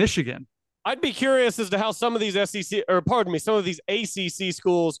than maybe Michigan. I'd be curious as to how some of these some of these ACC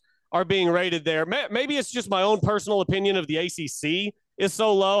schools are being rated there. Maybe it's just my own personal opinion of the ACC is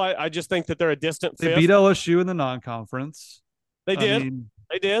so low. I just think that they're a distant fifth. They beat LSU in the non-conference. They did.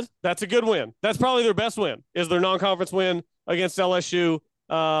 They did. That's a good win. That's probably their best win, is their non-conference win against LSU.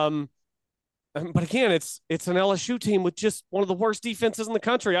 But again, it's an LSU team with just one of the worst defenses in the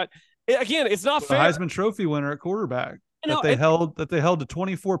country. It's not fair. The Heisman Trophy winner at quarterback that they held to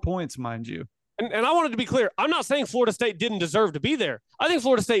 24 points, mind you. And I wanted to be clear. I'm not saying Florida State didn't deserve to be there. I think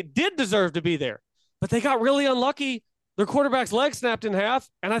Florida State did deserve to be there, but they got really unlucky. Their quarterback's leg snapped in half,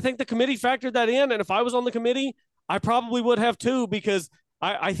 and I think the committee factored that in. And if I was on the committee, I probably would have too, because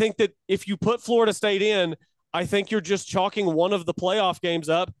I think that if you put Florida State in, I think you're just chalking one of the playoff games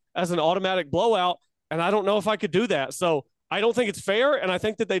up as an automatic blowout, and I don't know if I could do that. So I don't think it's fair, and I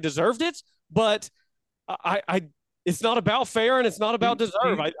think that they deserved it, but it's not about fair and it's not about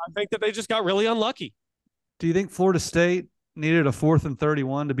deserve. I think that they just got really unlucky. Do you think Florida State needed a 4th and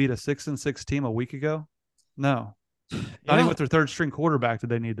 31 to beat a 6-6 team a week ago? No. Not even with their third string quarterback did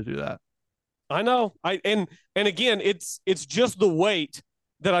they need to do that. I know. And again, it's just the weight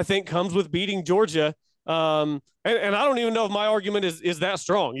that I think comes with beating Georgia. And I don't even know if my argument is that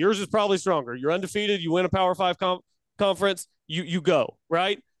strong. Yours is probably stronger. You're undefeated. You win a Power 5 conference. You go,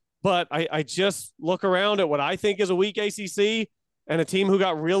 right? But I just look around at what I think is a weak ACC and a team who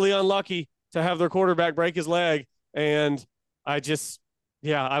got really unlucky to have their quarterback break his leg. And I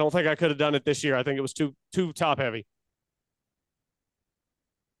don't think I could have done it this year. I think it was too top heavy.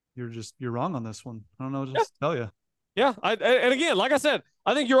 You're wrong on this one. I don't know what to tell you. Yeah. And again, like I said,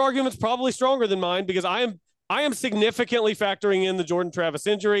 I think your argument's probably stronger than mine, because I am significantly factoring in the Jordan Travis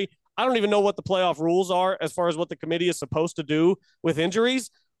injury. I don't even know what the playoff rules are as far as what the committee is supposed to do with injuries,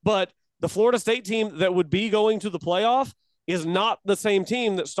 but the Florida State team that would be going to the playoff, is not the same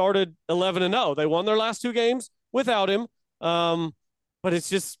team that started 11-0. They won their last 2 games without him. But it's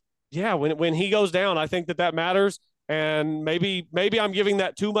just, yeah, when he goes down, I think that matters. And maybe I'm giving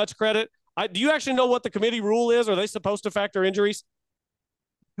that too much credit. Do you actually know what the committee rule is? Are they supposed to factor injuries?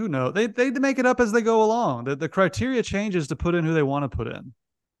 Who knows? They make it up as they go along. The criteria changes to put in who they want to put in.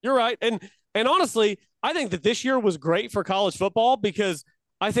 You're right. And honestly, I think that this year was great for college football because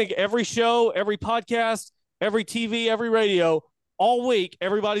I think every show, every podcast, every TV, every radio, all week,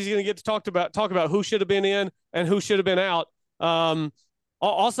 everybody's going to get to talk about who should have been in and who should have been out.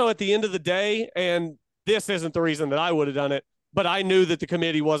 Also, at the end of the day, and this isn't the reason that I would have done it, but I knew that the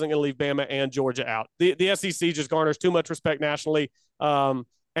committee wasn't going to leave Bama and Georgia out. The SEC just garners too much respect nationally, and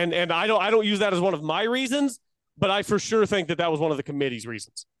I don't use that as one of my reasons, but I for sure think that was one of the committee's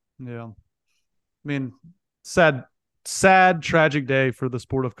reasons. Yeah, I mean, sad, tragic day for the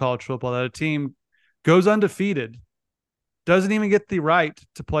sport of college football that a team goes undefeated, doesn't even get the right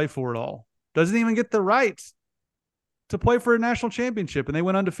to play for it all, doesn't even get the right to play for a national championship, and they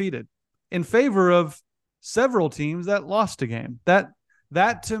went undefeated in favor of several teams that lost a game.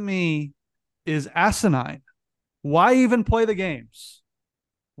 That to me is asinine. Why even play the games?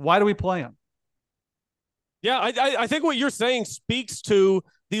 Why do we play them? Yeah, I think what you're saying speaks to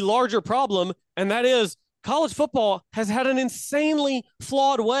the larger problem, and that is college football has had an insanely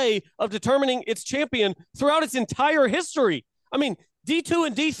flawed way of determining its champion throughout its entire history. I mean, D2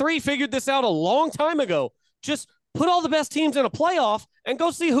 and D3 figured this out a long time ago. Just put all the best teams in a playoff and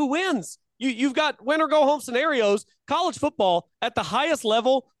go see who wins. You've got win or go home scenarios. College football at the highest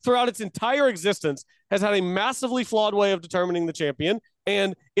level throughout its entire existence has had a massively flawed way of determining the champion,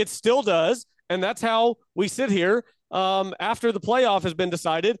 and it still does. And that's how we sit here after the playoff has been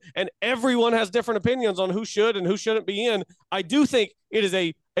decided, and everyone has different opinions on who should and who shouldn't be in. I do think it is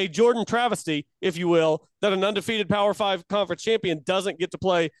a Jordan travesty, if you will, that an undefeated Power 5 conference champion doesn't get to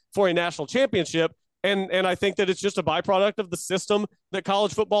play for a national championship. And I think that it's just a byproduct of the system that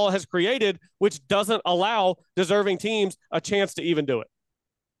college football has created, which doesn't allow deserving teams a chance to even do it.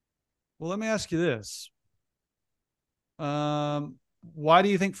 Well, let me ask you this. Why do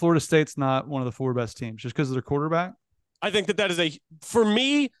you think Florida State's not one of the 4 best teams? Just because of their quarterback? I think that is for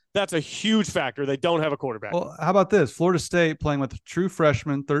me, that's a huge factor. They don't have a quarterback. Well, how about this? Florida State, playing with a true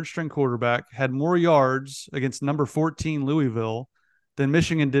freshman, third-string quarterback, had more yards against number 14 Louisville than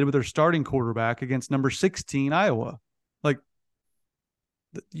Michigan did with their starting quarterback against number 16 Iowa. Like,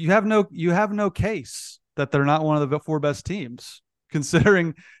 you have no case that they're not one of the 4 best teams,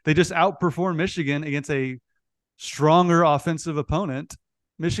 considering they just outperformed Michigan against a stronger offensive opponent.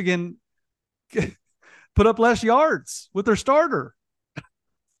 Michigan put up less yards with their starter.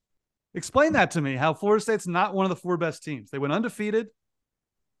 Explain that to me, how Florida State's not one of the 4 best teams. They went undefeated,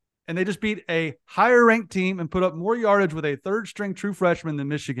 and they just beat a higher-ranked team and put up more yardage with a third-string true freshman than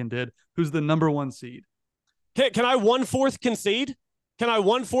Michigan did, who's the number 1 seed. Can I 1/4 concede? Can I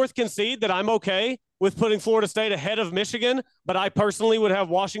 1/4 concede that I'm okay with putting Florida State ahead of Michigan, but I personally would have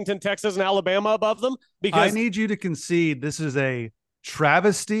Washington, Texas, and Alabama above them? Because I need you to concede this is a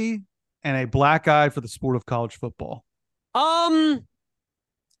travesty and a black eye for the sport of college football.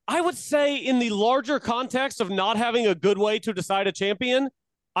 I would say in the larger context of not having a good way to decide a champion,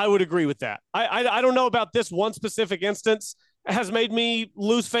 I would agree with that. I don't know about this one specific instance has made me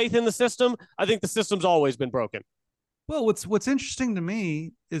lose faith in the system. I think the system's always been broken. Well, what's interesting to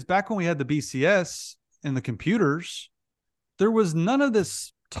me is back when we had the BCS and the computers, there was none of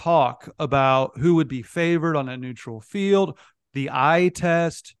this talk about who would be favored on a neutral field, the eye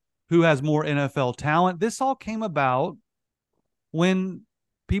test, who has more NFL talent. This all came about when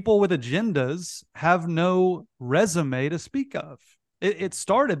people with agendas have no resume to speak of.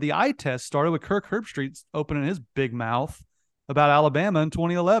 The eye test started with Kirk Herbstreit opening his big mouth about Alabama in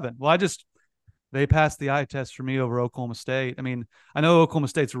 2011. Well, they passed the eye test for me over Oklahoma State. I mean, I know Oklahoma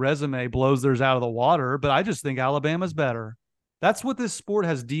State's resume blows theirs out of the water, but I just think Alabama's better. That's what this sport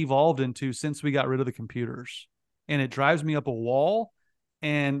has devolved into since we got rid of the computers. And it drives me up a wall.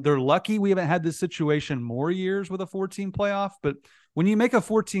 And they're lucky we haven't had this situation more years with a 14 playoff. But when you make a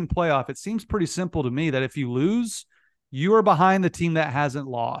 14 playoff, it seems pretty simple to me that if you lose, you are behind the team that hasn't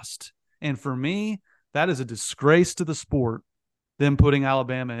lost. And for me, that is a disgrace to the sport, them putting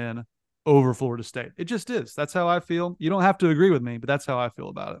Alabama in over Florida State. It just is. That's how I feel. You don't have to agree with me, but that's how I feel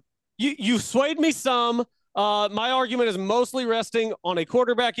about it. You swayed me some. My argument is mostly resting on a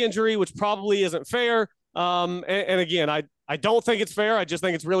quarterback injury, which probably isn't fair. And again, I don't think it's fair. I just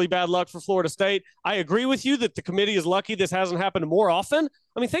think it's really bad luck for Florida State. I agree with you that the committee is lucky this hasn't happened more often.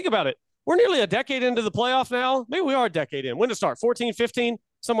 I mean, think about it. We're nearly a decade into the playoff now. Maybe we are a decade in. When to start? 14, 15,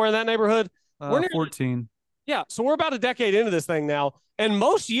 somewhere in that neighborhood? We're nearly, 14. Yeah, so we're about a decade into this thing now, and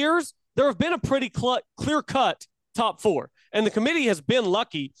most years there have been a pretty clear-cut top four, and the committee has been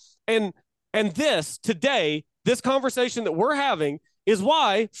lucky. And this conversation that we're having is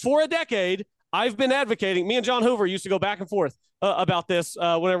why, for a decade, I've been advocating. Me and John Hoover used to go back and forth about this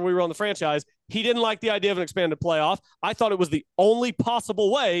whenever we were on the franchise. He didn't like the idea of an expanded playoff. I thought it was the only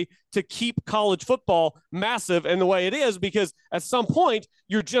possible way to keep college football massive in the way it is, because at some point,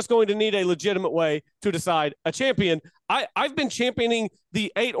 you're just going to need a legitimate way to decide a champion. I've been championing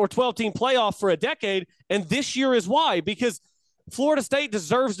the 8 or 12 team playoff for a decade, and this year is why, because Florida State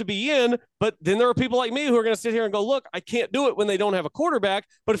deserves to be in, but then there are people like me who are going to sit here and go, look, I can't do it when they don't have a quarterback.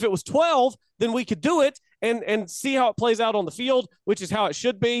 But if it was 12, then we could do it and see how it plays out on the field, which is how it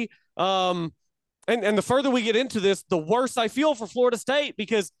should be. And the further we get into this, the worse I feel for Florida State,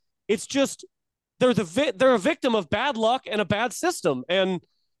 because it's just they're a victim of bad luck and a bad system. And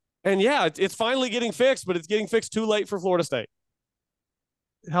yeah, it's finally getting fixed, but it's getting fixed too late for Florida State.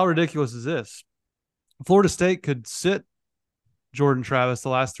 How ridiculous is this? Florida State could sit Jordan Travis the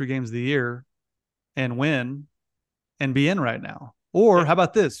last 3 games of the year and win and be in right now. Or how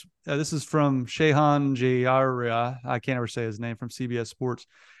about this? This is from Shehan Jayaria. I can't ever say his name, from CBS Sports.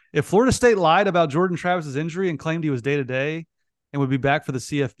 If Florida State lied about Jordan Travis's injury and claimed he was day-to-day and would be back for the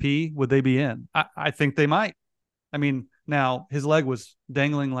CFP, would they be in? I think they might. I mean, now his leg was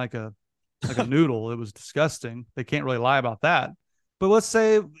dangling like a noodle. It was disgusting. They can't really lie about that. But let's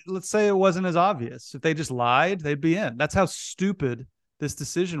say it wasn't as obvious. If they just lied, they'd be in. That's how stupid this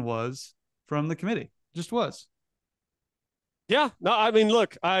decision was from the committee. It just was. Yeah. No, I mean,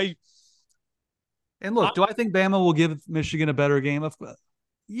 look, do I think Bama will give Michigan a better game?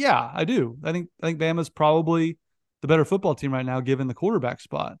 Yeah, I do. I think Bama's probably the better football team right now, given the quarterback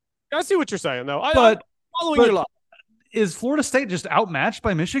spot. I see what you're saying, though. I'm following your line. Is Florida State just outmatched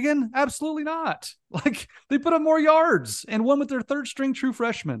by Michigan? Absolutely not. Like, they put up more yards and won with their third string true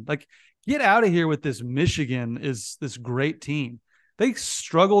freshman. Like, get out of here with this. Michigan is this great team. They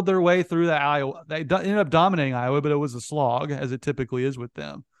struggled their way through the Iowa. They ended up dominating Iowa, but it was a slog, as it typically is with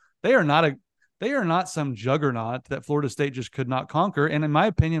them. They are not some juggernaut that Florida State just could not conquer. And in my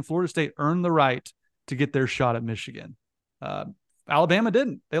opinion, Florida State earned the right to get their shot at Michigan. Alabama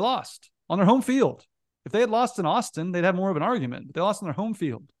didn't. They lost on their home field. If they had lost in Austin, they'd have more of an argument. But they lost on their home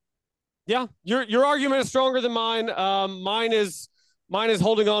field. Yeah, your argument is stronger than mine. Mine is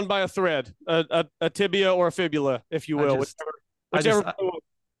holding on by a thread, a tibia or a fibula, if you will, whichever.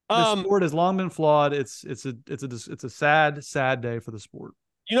 The sport has long been flawed. It's a sad day for the sport.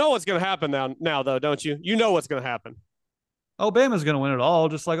 You know what's going to happen now, though, don't you? You know what's going to happen. Alabama's going to win it all,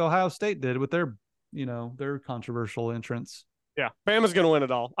 just like Ohio State did with their controversial entrance. Yeah, Bama's going to win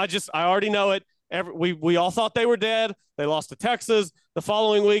it all. I already know it. We all thought they were dead. They lost to Texas. The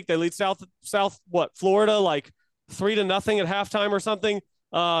following week, they lead Florida, like 3-0 at halftime or something.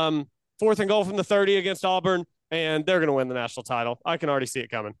 4th and goal from the 30 against Auburn, and they're going to win the national title. I can already see it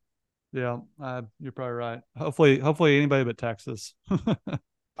coming. Yeah, you're probably right. Hopefully anybody but Texas.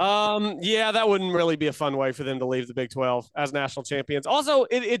 Yeah, that wouldn't really be a fun way for them to leave the Big 12 as national champions. Also,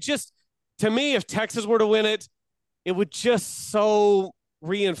 it just, to me, if Texas were to win it, it would just so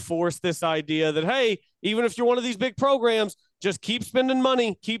reinforce this idea that, hey, even if you're one of these big programs, just keep spending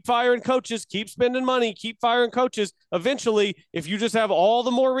money, keep firing coaches, keep spending money, keep firing coaches. Eventually, if you just have all the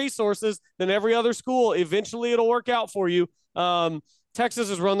more resources than every other school, eventually it'll work out for you. Texas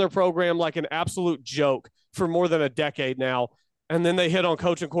has run their program like an absolute joke for more than a decade now. And then they hit on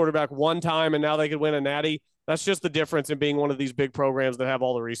coach and quarterback one time, and now they could win a natty. That's just the difference in being one of these big programs that have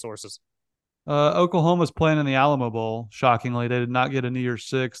all the resources. Oklahoma's playing in the Alamo Bowl. Shockingly, they did not get a New Year's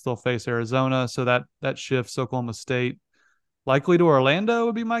Six. They'll face Arizona, so that shifts Oklahoma State likely to Orlando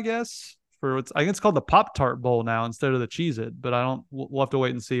would be my guess. I think it's called the Pop-Tart Bowl now instead of the Cheez-It, but we'll have to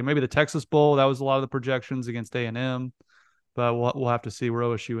wait and see. Maybe the Texas Bowl. That was a lot of the projections against A&M, but we'll have to see where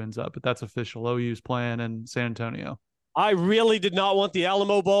OSU ends up. But that's official. OU's playing in San Antonio. I really did not want the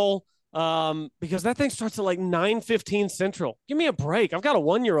Alamo Bowl. Because that thing starts at like 9:15 Central. Give me a break. I've got a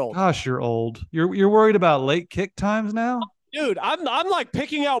 1-year-old. Gosh, you're old. You're worried about late kick times now? Dude, I'm like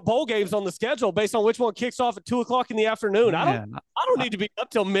picking out bowl games on the schedule based on which one kicks off at 2:00 in the afternoon. Man, I don't need to be up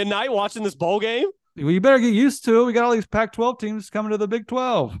till midnight watching this bowl game. Well, you better get used to it. We got all these Pac-12 teams coming to the Big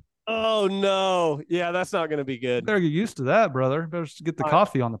 12. Oh no. Yeah, that's not going to be good. You better get used to that, brother. Better just get the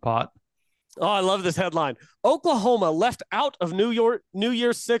coffee on the pot. Oh, I love this headline. Oklahoma left out of New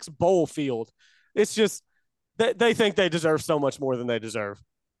Year's Six bowl field. It's just they think they deserve so much more than they deserve.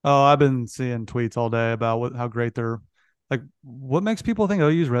 Oh, I've been seeing tweets all day about how great their Like, what makes people think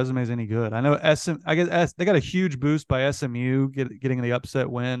OU's resume is any good? I know I guess they got a huge boost by SMU getting the upset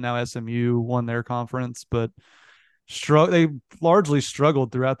win. Now SMU won their conference, but they largely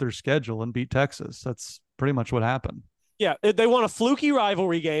struggled throughout their schedule and beat Texas. That's pretty much what happened. Yeah, they won a fluky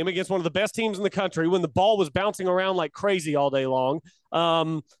rivalry game against one of the best teams in the country when the ball was bouncing around like crazy all day long.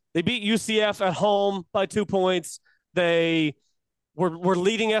 They beat UCF at home by 2 points. They were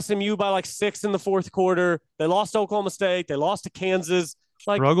leading SMU by like 6 in the fourth quarter. They lost to Oklahoma State. They lost to Kansas.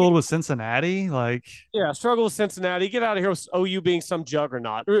 Struggled with Cincinnati. Struggle with Cincinnati. Get out of here with OU being some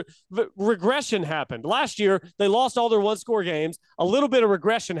juggernaut. Regression happened. Last year, they lost all their one-score games. A little bit of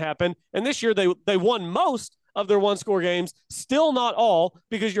regression happened. And this year, they won most of their one-score games. Still not all,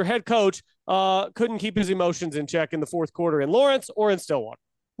 because your head coach couldn't keep his emotions in check in the fourth quarter in Lawrence or in Stillwater.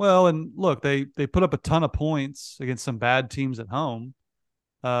 Well, and look, they put up a ton of points against some bad teams at home,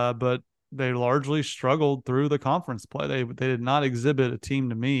 but they largely struggled through the conference play. They did not exhibit a team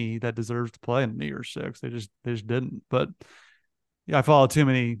to me that deserves to play in New Year's Six. They just didn't. But yeah, I follow too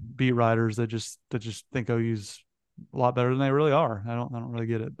many beat writers that just think OU's a lot better than they really are. I don't really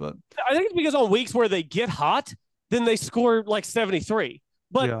get it. But I think it's because on weeks where they get hot, then they score like 73.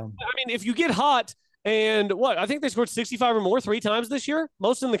 But yeah. I mean, if you get hot and I think they scored 65 or more 3 times this year,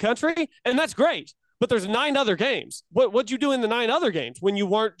 most in the country, and that's great. But there's 9 other games. What'd you do in the 9 other games when you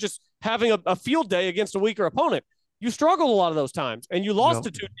weren't just having a field day against a weaker opponent? You struggled a lot of those times, and you lost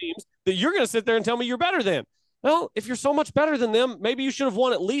to 2 teams that you're going to sit there and tell me you're better than. Well, if you're so much better than them, maybe you should have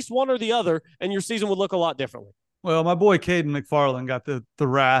won at least one or the other, and your season would look a lot differently. Well, my boy Caden McFarland got the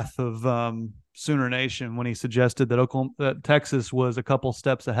wrath of Sooner Nation when he suggested that Texas was a couple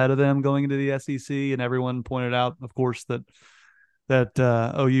steps ahead of them going into the SEC, and everyone pointed out, of course, that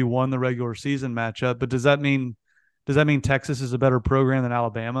OU won the regular season matchup. But does that mean Texas is a better program than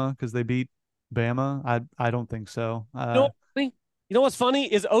Alabama because they beat Bama? I don't think so. You know what's funny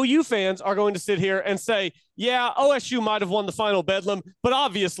is OU fans are going to sit here and say, yeah, OSU might have won the final bedlam, but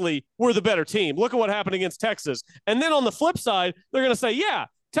obviously we're the better team. Look at what happened against Texas. And then on the flip side, they're going to say, yeah,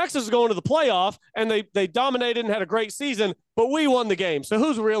 Texas is going to the playoff and they dominated and had a great season, but we won the game. So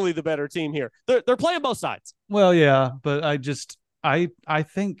who's really the better team here? They're playing both sides. Well, yeah, but I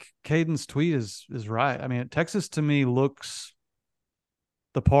think Caden's tweet is right. I mean, Texas to me looks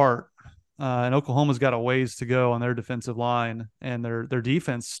the part. And Oklahoma's got a ways to go on their defensive line, and their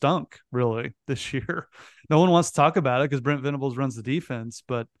defense stunk really this year. No one wants to talk about it because Brent Venables runs the defense,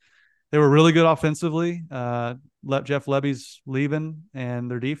 but they were really good offensively. Jeff Lebby's leaving,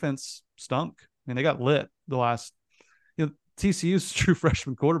 and their defense stunk. I mean, they got lit the last. TCU's true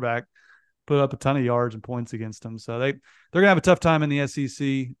freshman quarterback put up a ton of yards and points against them, so they're gonna have a tough time in the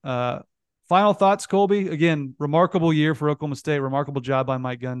SEC. Final thoughts, Colby. Again, remarkable year for Oklahoma State. Remarkable job by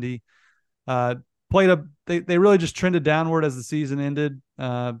Mike Gundy. They really just trended downward as the season ended,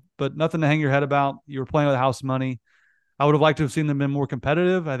 but nothing to hang your head about. You were playing with house money. I would have liked to have seen them been more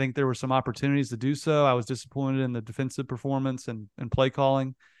competitive. I think there were some opportunities to do so. I was disappointed in the defensive performance and play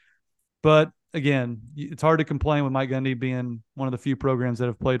calling. But again, it's hard to complain with Mike Gundy being one of the few programs that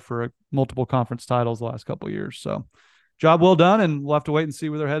have played for multiple conference titles the last couple of years. So job well done, and we'll have to wait and see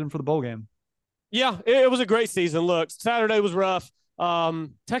where they're heading for the bowl game. Yeah, it was a great season. Look, Saturday was rough.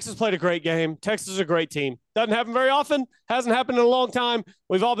 Texas played a great game. Texas is a great team. Doesn't happen very often. Hasn't happened in a long time.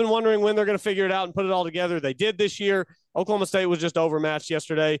 We've all been wondering when they're going to figure it out and put it all together. They did this year. Oklahoma State was just overmatched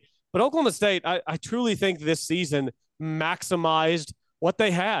yesterday. But Oklahoma State, I truly think this season maximized what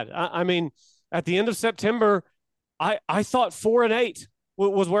they had. I mean, at the end of September, I thought 4-8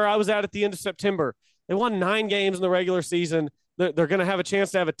 was where I was at the end of September. They won 9 games in the regular season. They're going to have a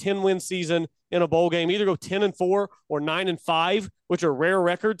chance to have a 10-win season in a bowl game, either go 10-4 or 9-5, which are rare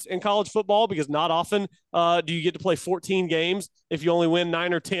records in college football because not often do you get to play 14 games if you only win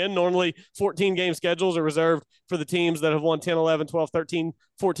 9 or 10. Normally 14-game schedules are reserved for the teams that have won 10, 11, 12, 13,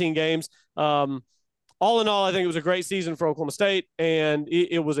 14 games. All in all, I think it was a great season for Oklahoma State, and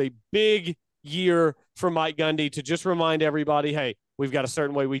it was a big year for Mike Gundy to just remind everybody, hey, we've got a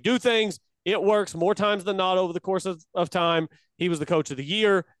certain way we do things. It works more times than not over the course of time. He was the coach of the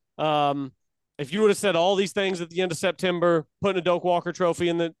year. If you would have said all these things at the end of September, putting a Doak Walker trophy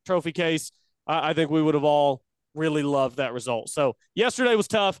in the trophy case, I think we would have all really loved that result. So yesterday was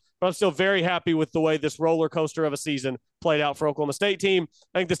tough, but I'm still very happy with the way this roller coaster of a season played out for Oklahoma State team.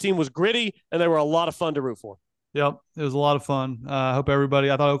 I think this team was gritty, and they were a lot of fun to root for. Yep, it was a lot of fun. I hope everybody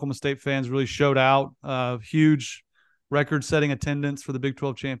 – I thought Oklahoma State fans really showed out. Huge record-setting attendance for the Big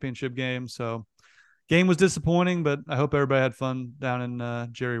 12 championship game. So game was disappointing, but I hope everybody had fun down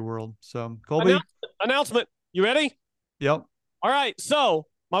in Jerry World. So Colby. Announcement. You ready? Yep. All right. So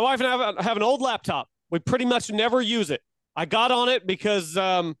my wife and I have an old laptop. We pretty much never use it. I got on it because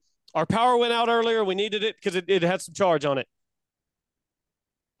our power went out earlier. We needed it because it had some charge on it.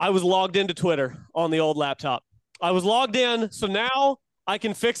 I was logged into Twitter on the old laptop. I was logged in, so now I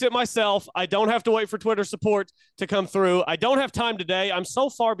can fix it myself. I don't have to wait for Twitter support to come through. I don't have time today. I'm so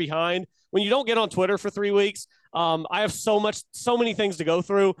far behind. When you don't get on Twitter for 3 weeks, I have so many things to go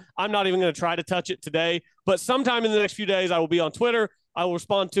through. I'm not even going to try to touch it today, but sometime in the next few days, I will be on Twitter. I will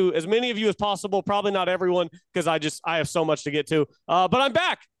respond to as many of you as possible. Probably not everyone because I have so much to get to. But I'm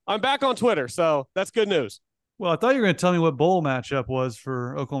back. I'm back on Twitter, so that's good news. Well, I thought you were going to tell me what bowl matchup was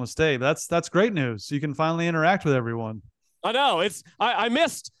for Oklahoma State. That's great news. You can finally interact with everyone. I know I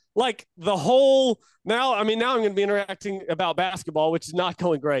missed like the whole now. I mean, now I'm going to be interacting about basketball, which is not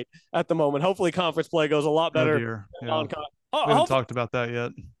going great at the moment. Hopefully conference play goes a lot better. Oh dear. Yeah. We haven't talked about that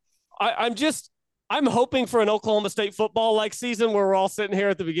yet. I'm hoping for an Oklahoma State football like season where we're all sitting here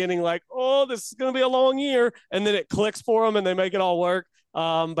at the beginning like, oh, this is going to be a long year. And then it clicks for them and they make it all work.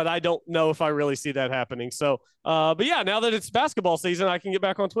 But I don't know if I really see that happening. So, but yeah, now that it's basketball season, I can get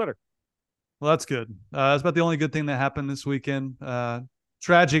back on Twitter. Well, that's good. That's about the only good thing that happened this weekend.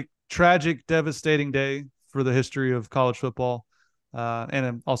 Tragic, devastating day for the history of college football.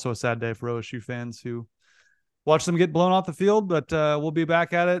 And also a sad day for OSU fans who watch them get blown off the field, but we'll be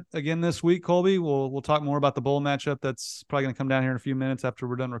back at it again this week, Colby. We'll talk more about the bowl matchup. That's probably going to come down here in a few minutes after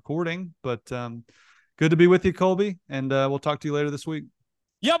we're done recording. But good to be with you, Colby, and we'll talk to you later this week.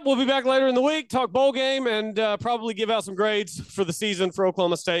 Yep, we'll be back later in the week, talk bowl game, and probably give out some grades for the season for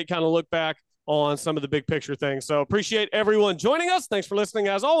Oklahoma State, kind of look back on some of the big picture things. So appreciate everyone joining us. Thanks for listening.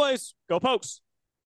 As always, go Pokes.